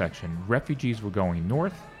intersection, refugees were going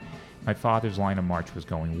north. My father's line of march was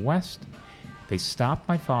going west. They stopped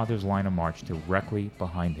my father's line of march directly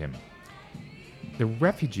behind him. The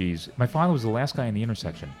refugees, my father was the last guy in the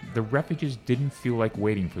intersection. The refugees didn't feel like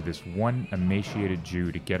waiting for this one emaciated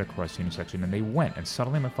Jew to get across the intersection, and they went. And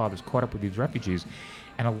suddenly my father's caught up with these refugees,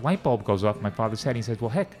 and a light bulb goes off in my father's head. He says,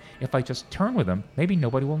 well, heck, if I just turn with them, maybe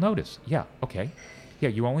nobody will notice. Yeah, okay. Yeah,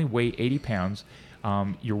 you only weigh 80 pounds.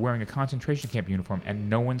 You're wearing a concentration camp uniform, and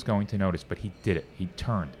no one's going to notice. But he did it. He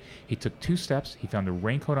turned. He took 2 steps. He found a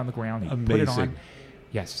raincoat on the ground. He put it on.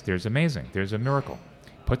 Yes, there's amazing. There's a miracle.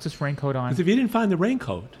 Puts this raincoat on. Because if he didn't find the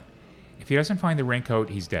raincoat. If he doesn't find the raincoat,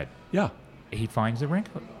 he's dead. Yeah. He finds the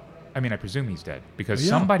raincoat. I mean, I presume he's dead, because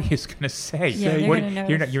somebody is going to say,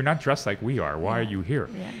 you're not dressed like we are. Why are you here?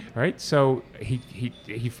 Yeah. Right? So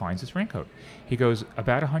he finds his raincoat. He goes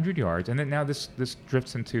about 100 yards, and then now this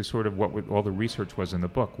drifts into sort of what all the research was in the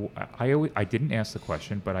book. I didn't ask the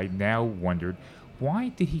question, but I now wondered, why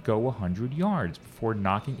did he go 100 yards before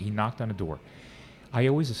knocking? He knocked on a door. I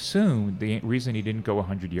always assumed the reason he didn't go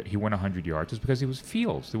 100 yards, he went 100 yards, is because it was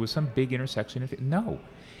fields. There was some big intersection. No,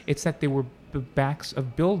 it's that there were backs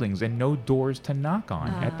of buildings and no doors to knock on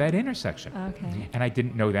at that intersection. Okay. And I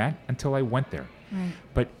didn't know that until I went there. Right.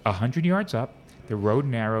 But 100 yards up, the road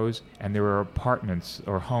narrows, and there are apartments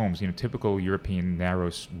or homes, typical European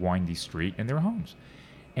narrow, windy street, and there are homes.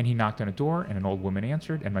 And he knocked on a door, and an old woman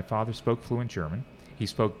answered, and my father spoke fluent German. He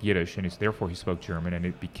spoke Yiddish, and therefore he spoke German, and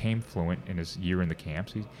it became fluent in his year in the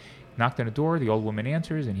camps. He knocked on a door, the old woman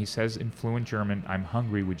answers, and he says in fluent German, "I'm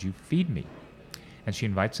hungry, would you feed me?" And she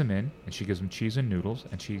invites him in, and she gives him cheese and noodles,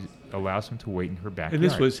 and she allows him to wait in her backyard. And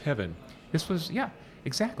this was heaven. This was, yeah,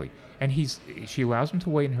 exactly. And she allows him to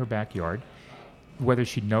wait in her backyard. Whether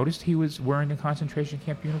she noticed he was wearing a concentration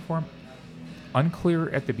camp uniform, unclear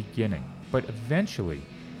at the beginning. But eventually,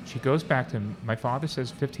 she goes back to him. My father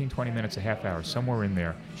says 15, 20 minutes, a half hour, somewhere in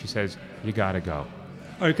there. She says, "You got to go."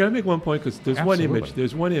 All right, can I make one point? Because there's Absolutely.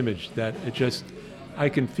 one image that I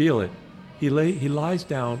can feel it. He lies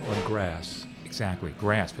down on grass. Exactly.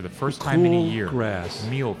 Grass for the first time in a Cool year. grass.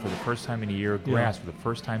 Meal for the first time in a year. Grass for the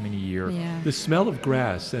first time in a year. Yeah. The smell of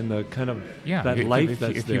grass and the kind of Yeah. that if, life if,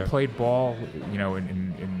 that's if there. you played ball,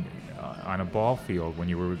 on a ball field when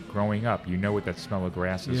you were growing up, you know what that smell of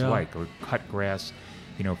grass is like, or cut grass,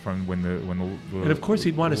 from when the and of course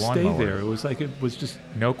he'd want to stay lawnmower. there. It was like it was just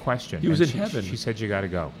No question. He was And in heaven. She said, "You got to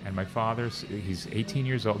go." And my father's, he's 18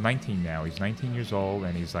 years old, 19 now. He's 19 years old,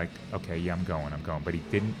 and he's like, "Okay, yeah, I'm going." But he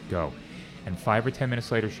didn't go. And 5 or 10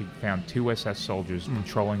 minutes later, she found 2 SS soldiers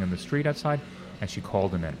patrolling on the street outside, and she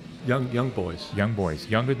called them in. young boys. Young boys,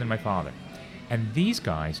 younger than my father. And these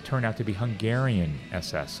guys turned out to be Hungarian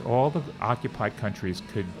SS. All the occupied countries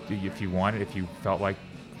could, if you wanted, if you felt like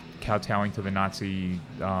kowtowing to the Nazi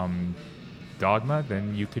dogma,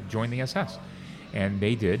 then you could join the SS. And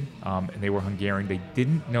they did, and they were Hungarian. They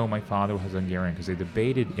didn't know my father was Hungarian because they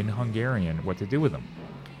debated in Hungarian what to do with him.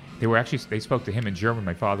 They spoke to him in German.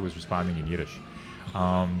 My father was responding in Yiddish.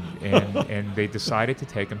 And they decided to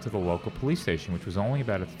take him to the local police station, which was only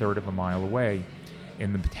about a third of a mile away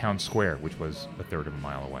in the town square, which was a third of a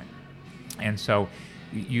mile away. And so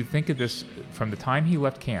you think of this from the time he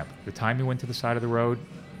left camp, the time he went to the side of the road,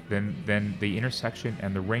 then the intersection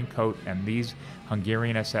and the raincoat and these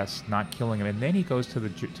Hungarian SS not killing him, and then he goes to the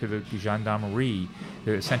gendarmerie,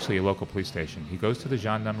 essentially a local police station. He goes to the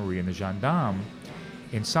gendarmerie, and the gendarme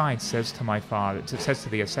inside says to my father, says to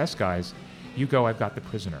the SS guys, "You go, I've got the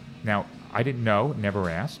prisoner." Now, I didn't know, never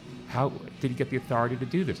asked, how did he get the authority to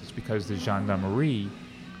do this? It's because the gendarmerie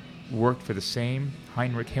worked for the same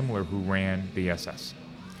Heinrich Himmler who ran the SS.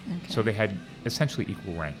 Okay. So they had essentially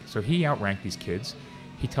equal rank. So he outranked these kids.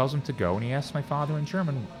 He tells them to go, and he asks my father in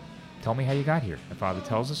German, "Tell me how you got here." My father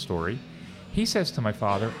tells the story. He says to my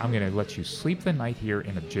father, "I'm going to let you sleep the night here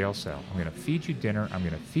in a jail cell. I'm going to feed you dinner, I'm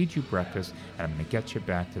going to feed you breakfast, and I'm going to get you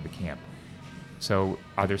back to the camp." So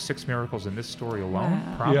are there 6 miracles in this story alone?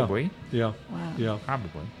 Wow. Probably. Yeah. Wow. Yeah.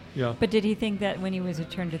 Probably. Yeah. But did he think that when he was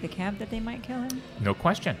returned to the camp that they might kill him? No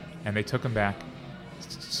question. And they took him back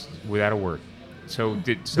without a word. So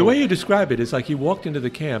The way you describe it is like he walked into the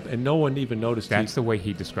camp and no one even noticed. That's the way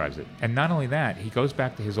he describes it. And not only that, he goes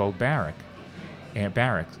back to his old barracks, and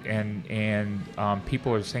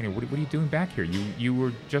people are saying, what are you doing back here? You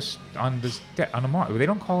were just on this on a march. They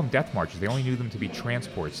don't call them death marches. They only knew them to be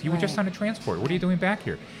transports. You were just Right. on a transport. What are you doing back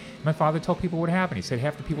here? My father told people what happened. He said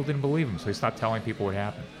half the people didn't believe him, so he stopped telling people what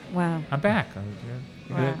happened. Wow. I'm back.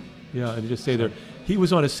 Wow. Yeah, and just say there, he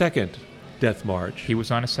was on a second death march. He was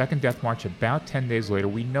on a second death march about 10 days later.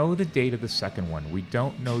 We know the date of the second one. We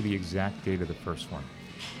don't know the exact date of the first one.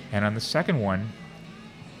 And on the second one,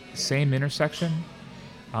 same intersection,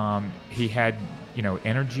 he had,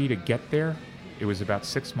 energy to get there. It was about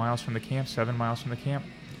 6 miles from the camp, 7 miles from the camp.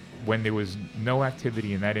 When there was no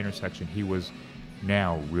activity in that intersection, he was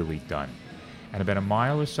now really done. And about a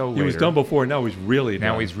mile or so later, He was done before. Now he's really done.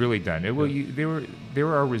 now he's really done. There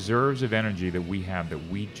are reserves of energy that we have that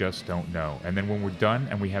we just don't know. And then when we're done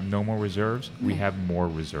and we have no more reserves, we have more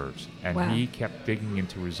reserves. And Wow. he kept digging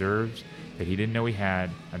into reserves that he didn't know he had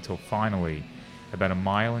until finally, about a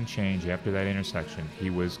mile and change after that intersection, he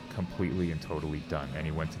was completely and totally done. And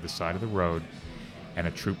he went to the side of the road, and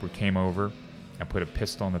a trooper came over and put a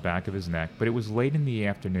pistol on the back of his neck. But it was late in the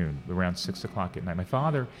afternoon, around 6 o'clock at night. My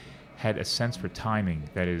father had a sense for timing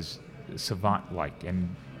that is savant-like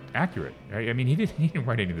and accurate. Right? I mean, he didn't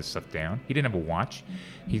write any of this stuff down. He didn't have a watch.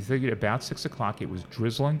 He figured about 6 o'clock it was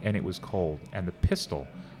drizzling and it was cold, and the pistol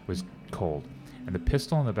was cold. And the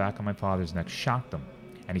pistol on the back of my father's neck shocked him,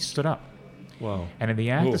 and he stood up. Wow. And in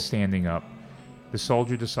the act Ooh. of standing up, the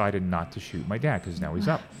soldier decided not to shoot my dad because now he's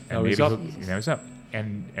up. Now he's up. Now he's up.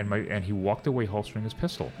 and he walked away holstering his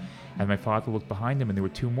pistol. And my father looked behind him, and there were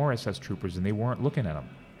 2 more SS troopers, and they weren't looking at him.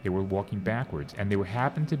 They were walking backwards, and there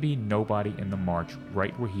happened to be nobody in the march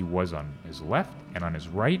right where he was. On his left and on his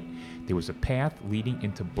right, there was a path leading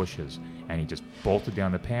into bushes, and he just bolted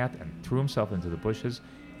down the path and threw himself into the bushes,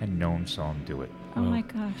 and no one saw him do it. Oh my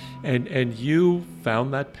gosh. And you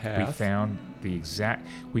found that path. We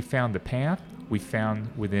found the path. We found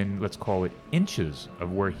within, let's call it, inches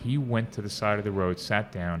of where he went to the side of the road,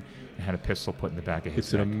 sat down, and had a pistol put in the back of his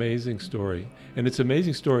It's neck. an amazing story. And it's an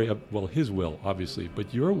amazing story of, well, his will, obviously,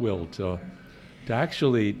 but your will to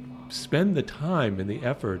actually spend the time and the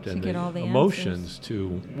effort and get the all the emotions answers.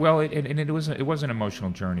 to... Well, it was an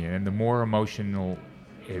emotional journey, and the more emotional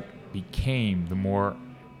it became, the more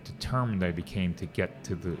determined I became to get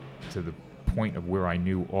to the point of where I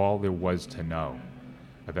knew all there was to know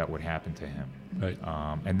about what happened to him. Right.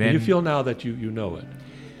 And then you feel now that you know it.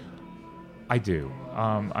 I do.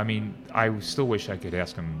 I mean, I still wish I could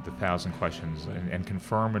ask him the 1,000 questions and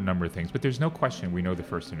confirm a number of things. But there's no question we know the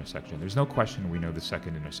first intersection. There's no question we know the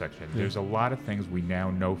second intersection. Yeah. There's a lot of things we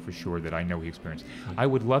now know for sure that I know he experienced. I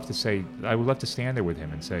would love to stand there with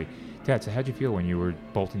him and say, Dad, so how'd you feel when you were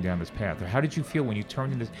bolting down this path? Or how did you feel when you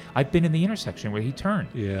turned in this? I've been in the intersection where he turned.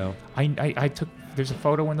 Yeah. I took, there's a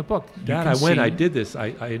photo in the book. You Dad, can I went, see- I did this, I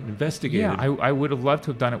investigated. Yeah, I would have loved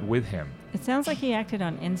to have done it with him. It sounds like he acted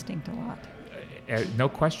on instinct a lot. No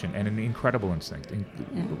question, and an incredible instinct.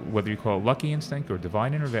 Whether you call it lucky instinct or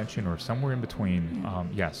divine intervention or somewhere in between,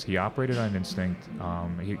 yes, he operated on instinct.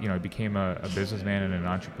 He became a businessman and an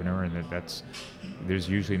entrepreneur, and there's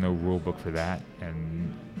usually no rule book for that.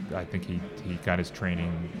 And I think he got his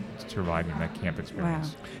training surviving that camp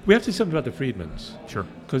experience. We have to say something about the Friedmans. Sure.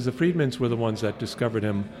 Because the Friedmans were the ones that discovered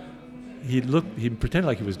him. He pretended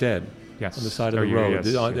like he was dead. Yes. On the side of Oh, the yeah, road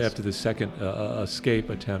yes, yes. after the second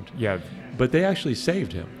escape attempt. Yeah. But they actually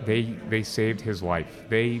saved him. They saved his life.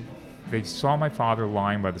 They saw my father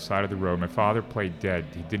lying by the side of the road. My father played dead.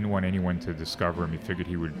 He didn't want anyone to discover him. He figured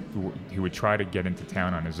he would try to get into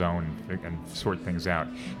town on his own and sort things out.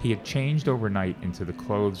 He had changed overnight into the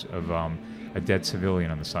clothes of a dead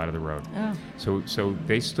civilian on the side of the road. Oh. So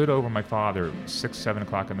they stood over my father 6, 7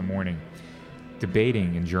 o'clock in the morning,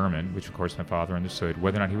 debating in German, which of course my father understood,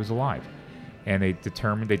 whether or not he was alive. And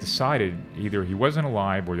they decided either he wasn't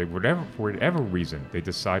alive or for whatever reason, they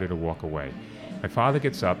decided to walk away. My father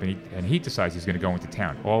gets up and he decides he's going to go into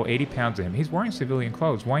town. All 80 pounds of him. He's wearing civilian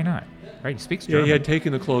clothes. Why not? Right? He speaks German. Yeah, he had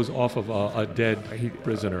taken the clothes off of a dead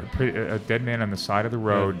prisoner. A dead man on the side of the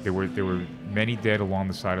road. Yeah. There were many dead along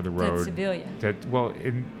the side of the road. Dead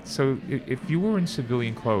civilian. So if you were in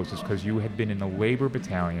civilian clothes, it's because you had been in a labor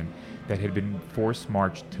battalion that had been forced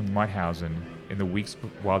marched to Mauthausen in the weeks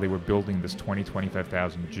while they were building this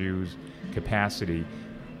 25,000 Jews capacity,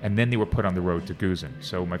 and then they were put on the road to Gusen.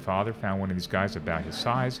 So my father found one of these guys about his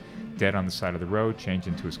size, dead on the side of the road, changed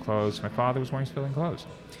into his clothes. My father was wearing civilian clothes.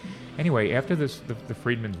 Anyway, after this, the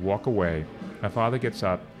Friedmans walk away, my father gets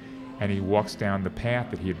up and he walks down the path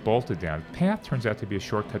that he had bolted down. The path turns out to be a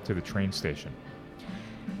shortcut to the train station.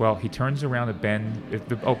 Well, he turns around a bend.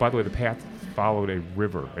 By the way, the path followed a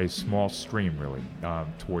river, a small stream, really,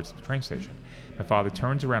 towards the train station. My father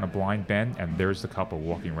turns around a blind bend, and there's the couple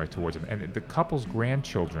walking right towards him. And the couple's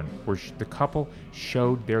grandchildren, the couple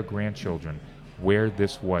showed their grandchildren where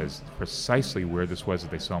this was, precisely where this was that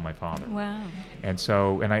they saw my father. Wow. And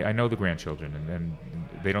so, and I know the grandchildren, and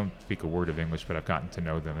they don't speak a word of English, but I've gotten to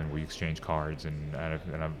know them, and we exchange cards, and I've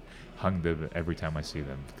hung them every time I see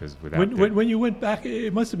them, because When you went back,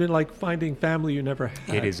 it must have been like finding family you never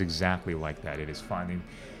had. It is exactly like that. It is.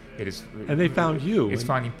 And they found you. It's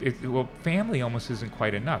finding. Well, family almost isn't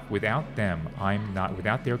quite enough. Without them, I'm not.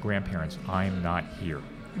 Without their grandparents, I'm not here.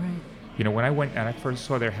 Right. You know, when I went and I first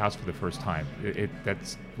saw their house for the first time, that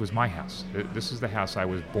was my house. This is the house I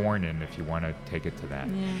was born in, if you want to take it to that.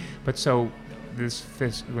 Yeah. But so,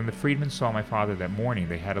 when the Friedmans saw my father that morning,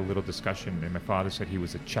 they had a little discussion, and my father said he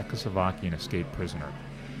was a Czechoslovakian escaped prisoner.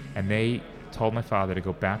 And they told my father to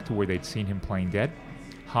go back to where they'd seen him playing dead,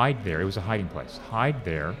 hide there. It was a hiding place. Hide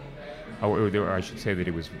there. Or I should say that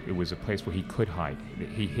it was a place where he could hide.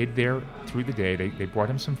 He hid there through the day. They brought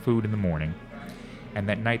him some food in the morning. And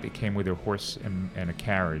that night they came with a horse and a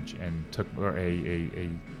carriage and took a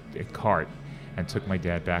cart and took my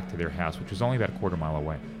dad back to their house, which was only about a quarter mile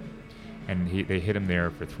away. And they hid him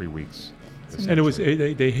there for 3 weeks. And it was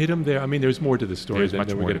they hid him there. I mean, there's more to the story. There's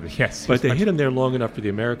much more to the yes. But they hid him there long enough for the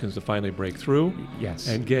Americans to finally break through. Yes.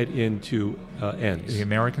 And get into Enns. The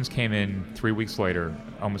Americans came in 3 weeks later,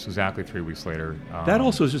 almost exactly 3 weeks later. That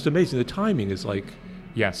also is just amazing. The timing is like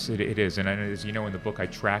Yes, it is. And as you know, in the book, I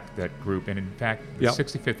tracked that group. And in fact, the Yep.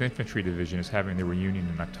 65th Infantry Division is having their reunion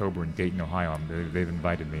in October in Dayton, Ohio. They've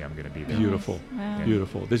invited me. I'm going to be there. Beautiful. Wow.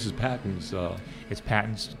 Beautiful. This is Patton's. It's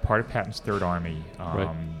part of Patton's Third Army. Right.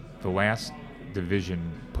 The last division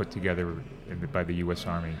put together by the U.S.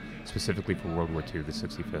 Army specifically for World War II, the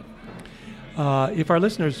 65th. If our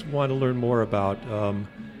listeners want to learn more about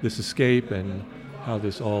this escape and how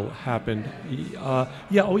this all happened,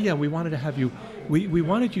 we wanted to have you. We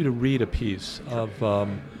wanted you to read a piece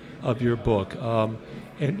of your book,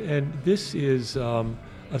 and this is a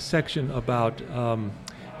section about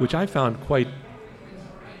which I found quite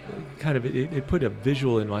kind of it put a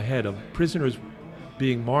visual in my head of prisoners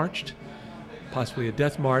being marched, possibly a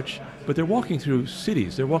death march, but they're walking through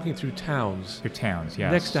cities, they're walking through towns. They're towns,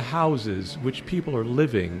 yes. Next to houses, which people are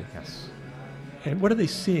living. Yes. And what are they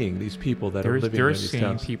seeing, these people that are living in these seeing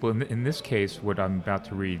towns? people, in this case, what I'm about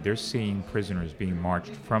to read, they're seeing prisoners being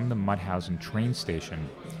marched from the Mauthausen train station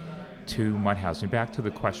to Mauthausen. Back to the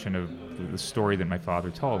question of the story that my father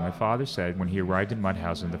told. My father said when he arrived in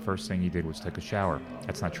Mauthausen, the first thing he did was take a shower.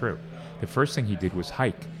 That's not true. The first thing he did was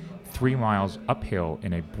hike 3 miles uphill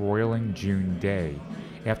in a broiling June day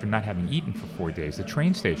after not having eaten for 4 days. The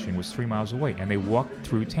train station was 3 miles away, and they walked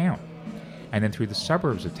through town and then through the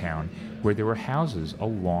suburbs of town where there were houses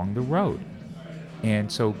along the road.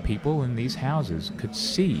 And so people in these houses could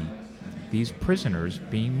see these prisoners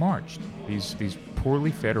being marched, these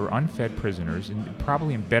poorly fed or unfed prisoners, and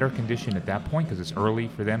probably in better condition at that point because it's early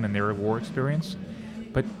for them in their war experience.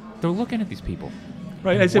 But they're looking at these people.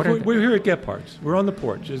 Right, And as if what are we're here at Gephardt's. We're on the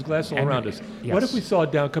porch. There's glass all And- around us. yes. What if we saw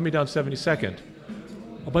coming down 72nd,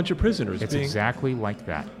 a bunch of prisoners It's being... exactly like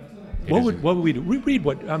that. It What is- would we do? Read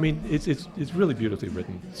what... I mean, it's really beautifully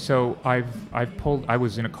written. So I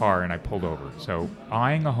was in a car and I pulled over. So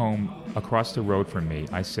eyeing a home across the road from me,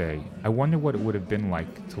 I say, I wonder what it would have been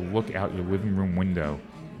like to look out your living room window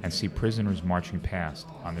and see prisoners marching past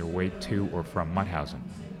on their way to or from Mauthausen.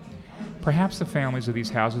 Perhaps the families of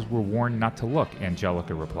these houses were warned not to look,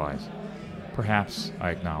 Angelica replies. Perhaps,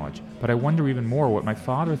 I acknowledge, but I wonder even more what my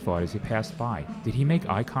father thought as he passed by. Did he make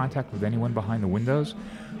eye contact with anyone behind the windows?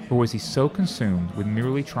 Or was he so consumed with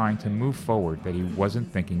merely trying to move forward that he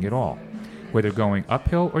wasn't thinking at all? Whether going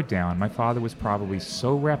uphill or down, my father was probably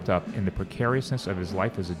so wrapped up in the precariousness of his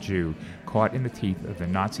life as a Jew, caught in the teeth of the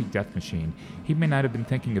Nazi death machine, he may not have been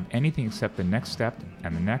thinking of anything except the next step,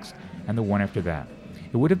 and the next, and the one after that.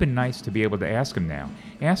 It would have been nice to be able to ask him now,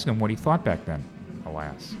 ask him what he thought back then.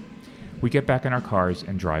 Alas. We get back in our cars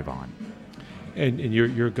and drive on. And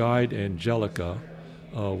your guide, Angelica,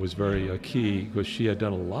 was very key because she had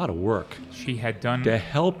done a lot of work She had done to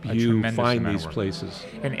help a you tremendous find amount of these work. places.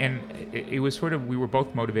 And it was sort of, we were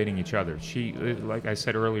both motivating each other. She, like I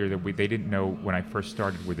said earlier, that they didn't know when I first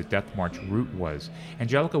started where the Death March route was.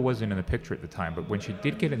 Angelica wasn't in the picture at the time, but when she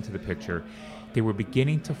did get into the picture, they were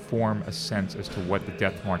beginning to form a sense as to what the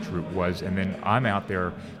Death March route was. And then I'm out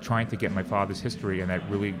there trying to get my father's history, and that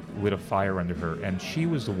really lit a fire under her. And she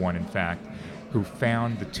was the one, in fact, who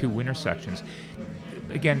found the two intersections.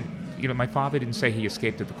 Again, my father didn't say he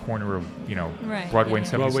escaped at the corner of, Right, Broadway and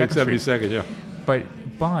yeah. 72nd Broadway and Street. 72nd, yeah.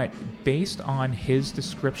 But based on his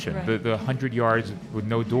description, Right. the 100 yards with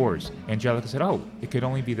no doors, Angelica said, oh, it could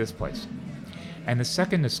only be this place. And the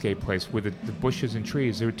second escape place with the bushes and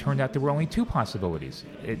trees, it turned out there were only two possibilities.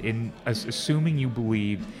 Assuming you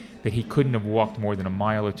believed that he couldn't have walked more than a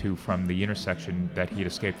mile or two from the intersection that he had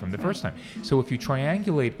escaped from the first time. So if you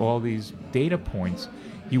triangulate all these data points,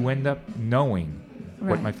 you end up knowing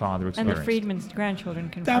what Right. my father And experienced. the Friedman's grandchildren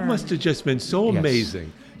confirmed. That must have just been so Yes.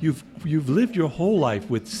 amazing. You've lived your whole life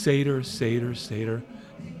with Seder,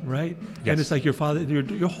 right? Yes. And it's like your father,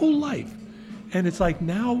 your whole life. And it's like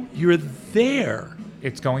now you're there.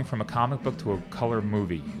 It's going from a comic book to a color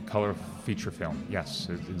movie, color feature film. Yes,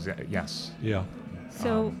 yes. Yeah.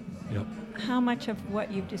 So, Yep. how much of what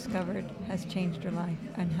you've discovered has changed your life,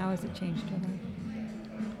 and how has it changed your life?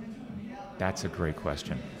 That's a great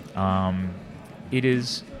question. It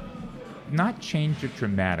is not changed it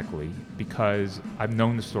dramatically because I've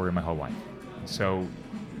known the story my whole life. So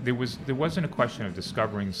there wasn't a question of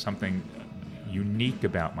discovering something unique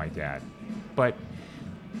about my dad, but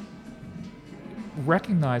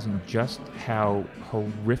recognizing just how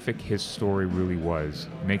horrific his story really was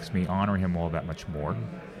makes me honor him all that much more.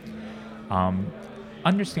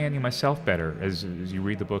 Understanding myself better, as you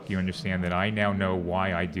read the book, you understand that I now know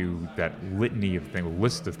why I do that litany of things,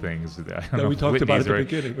 list of things. I don't That know we if talked about at litany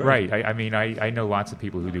the is beginning, Right. I mean, I know lots of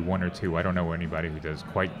people who do one or two. I don't know anybody who does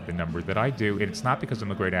quite the number that I do. And it's not because I'm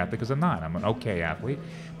a great athlete, because I'm not. I'm an okay athlete.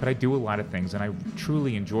 But I do a lot of things, and I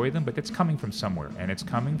truly enjoy them. But it's coming from somewhere, and it's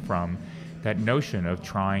coming from that notion of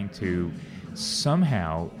trying to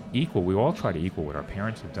somehow equal. We all try to equal what our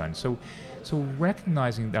parents have done. So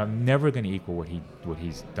recognizing that I'm never going to equal what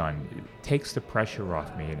he's done, it takes the pressure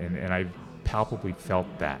off me, and I've palpably felt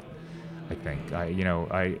that. I think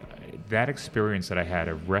that experience that I had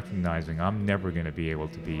of recognizing I'm never going to be able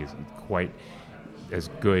to be quite as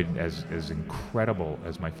good, as incredible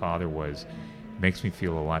as my father was, makes me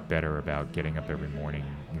feel a lot better about getting up every morning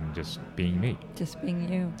and just being me. Just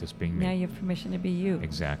being you. Just being me. Now you have permission to be you.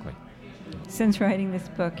 Exactly. Since writing this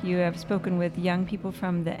book, you have spoken with young people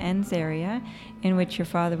from the Enns area, in which your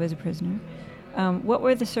father was a prisoner. What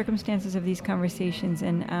were the circumstances of these conversations,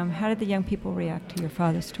 and how did the young people react to your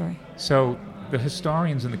father's story? So the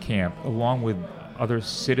historians in the camp, along with other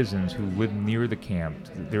citizens who live near the camp,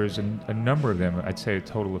 there's a number of them, I'd say a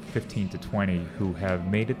total of 15 to 20, who have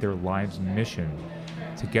made it their lives' mission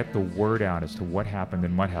to get the word out as to what happened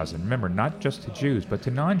in Mauthausen. Remember, not just to Jews, but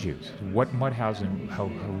to non-Jews. What Mauthausen, how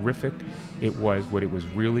horrific it was, what it was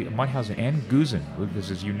really, Mauthausen and Gusen,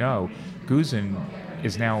 because as you know, Gusen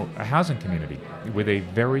is now a housing community with a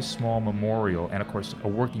very small memorial and, of course, a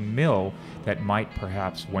working mill that might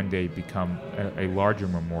perhaps one day become a larger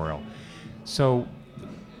memorial. So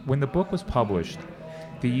when the book was published,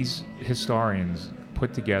 these historians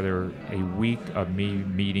put together a week of me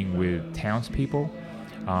meeting with townspeople.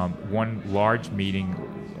 One large meeting,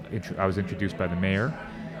 I was introduced by the mayor.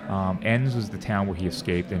 Enns was the town where he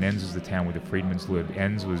escaped, and Enns is the town where the Friedmans lived.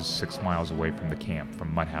 Enns was 6 miles away from the camp,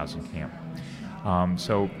 from Mauthausen camp.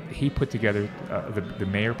 So he put together, the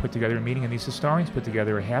mayor put together a meeting, and these historians put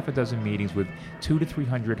together a half a dozen meetings with 200 to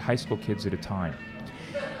 300 high school kids at a time.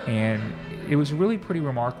 And it was a really pretty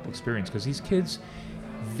remarkable experience, because these kids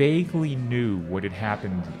vaguely knew what had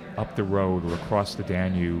happened up the road or across the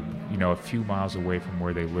Danube, a few miles away from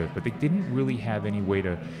where they lived, but they didn't really have any way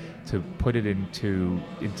to put it into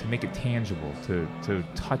make it tangible, to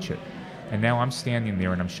touch it. And now I'm standing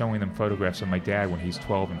there and I'm showing them photographs of my dad when he's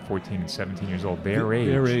 12 and 14 and 17 years old. Their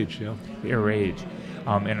age.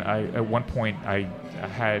 And at one point I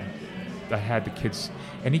had the kids,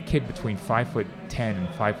 any kid between 5'10"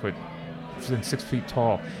 and 6 feet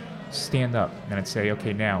tall, stand up, and I'd say,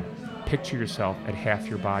 okay, now picture yourself at half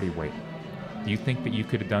your body weight. Do you think that you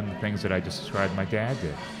could have done the things that I just described my dad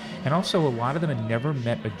did? And also, a lot of them had never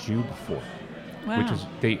met a Jew before. Wow. Which is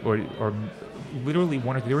or literally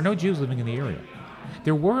there were no Jews living in the area.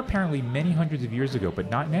 There were apparently many hundreds of years ago, but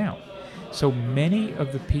not now. So many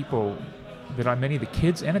of the people many of the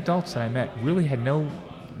kids and adults that I met really had no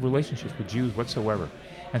relationships with Jews whatsoever.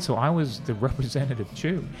 And so I was the representative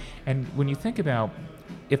Jew. And when you think about,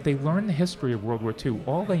 if they learned the history of World War II,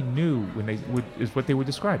 all they knew is what they would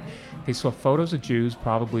describe. They saw photos of Jews,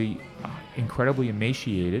 probably incredibly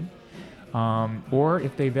emaciated, or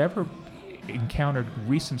if they've ever encountered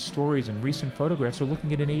recent stories and recent photographs, they're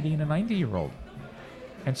looking at an 80 and a 90-year-old.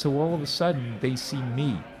 And so all of a sudden, they see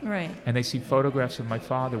me. Right. And they see photographs of my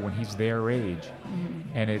father when he's their age. Mm-hmm.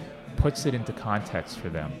 And it puts it into context for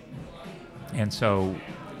them. And so,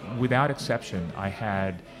 without exception, I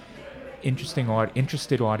had interested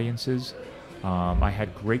audiences. I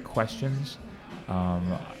had great questions.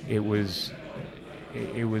 It was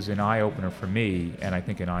an eye-opener for me, and I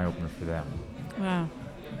think an eye-opener for them. Wow.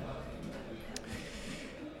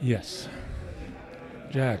 Yes.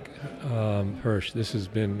 Jack Hirsch, this has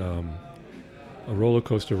been a roller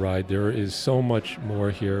coaster ride. There is so much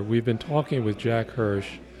more here. We've been talking with Jack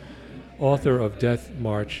Hirsch, author of Death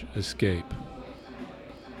March Escape.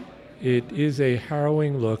 It is a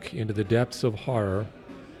harrowing look into the depths of horror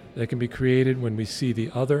that can be created when we see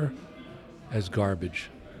the other as garbage.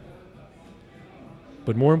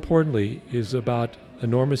 But more importantly, it is about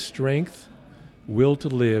enormous strength, will to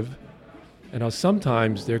live, and how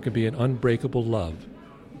sometimes there can be an unbreakable love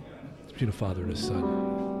between a father and a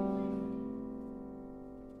son.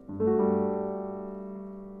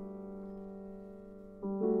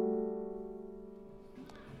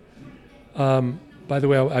 By the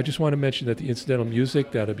way, I just want to mention that the incidental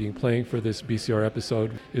music that are being playing for this BCR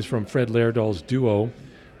episode is from Fred Laerdal's Duo,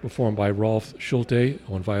 performed by Rolf Schulte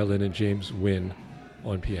on violin and James Wynn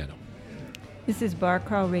on piano. This is Bar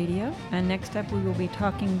Crawl Radio, and next up we will be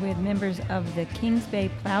talking with members of the Kings Bay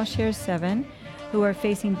Plowshares 7, who are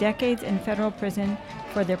facing decades in federal prison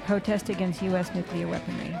for their protest against U.S. nuclear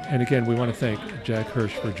weaponry. And again, we want to thank Jack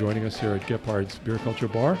Hirsch for joining us here at Gephardt's Beer Culture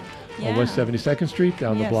Bar on West 72nd Street,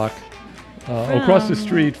 down the block across the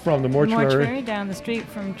street from the mortuary. Down the street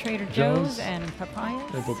from Trader Joe's Joe's and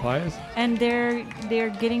Papayas. And Papayas. And they're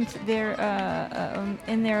getting they're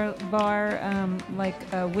in their bar like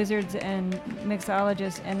wizards and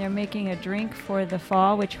mixologists, and they're making a drink for the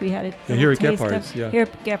fall, which we had a here at taste Gephardt's, of. yeah. Here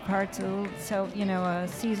at Gephardt's, a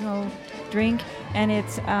seasonal drink, and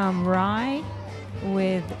it's rye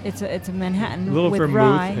with it's a Manhattan A little with vermouth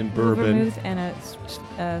rye, and little bourbon. vermouth and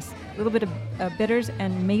a little bit of bitters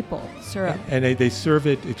and maple syrup. And they serve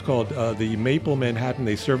it, it's called the Maple Manhattan.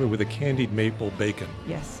 They serve it with a candied maple bacon.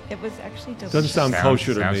 Yes, it was actually delicious. Doesn't sound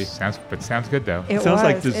kosher to me. Sounds good though. It Sounds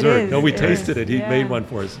like was. It dessert. is. No, we It tasted is. it. He Yeah. made one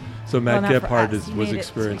for us. So Matt not for Gephardt us. He was made it.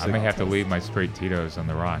 experiencing. I may have to leave my straight Tito's on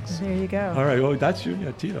the rocks. There you go. All right. Well, that's you.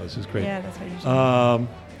 Yeah, Tito's is great. Yeah, that's what you should.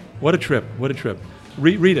 What a trip. What a trip.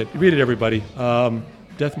 Read it. Read it, everybody.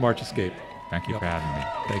 Death March Escape. Thank you Yep. for having me.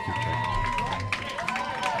 Thank you, Jack.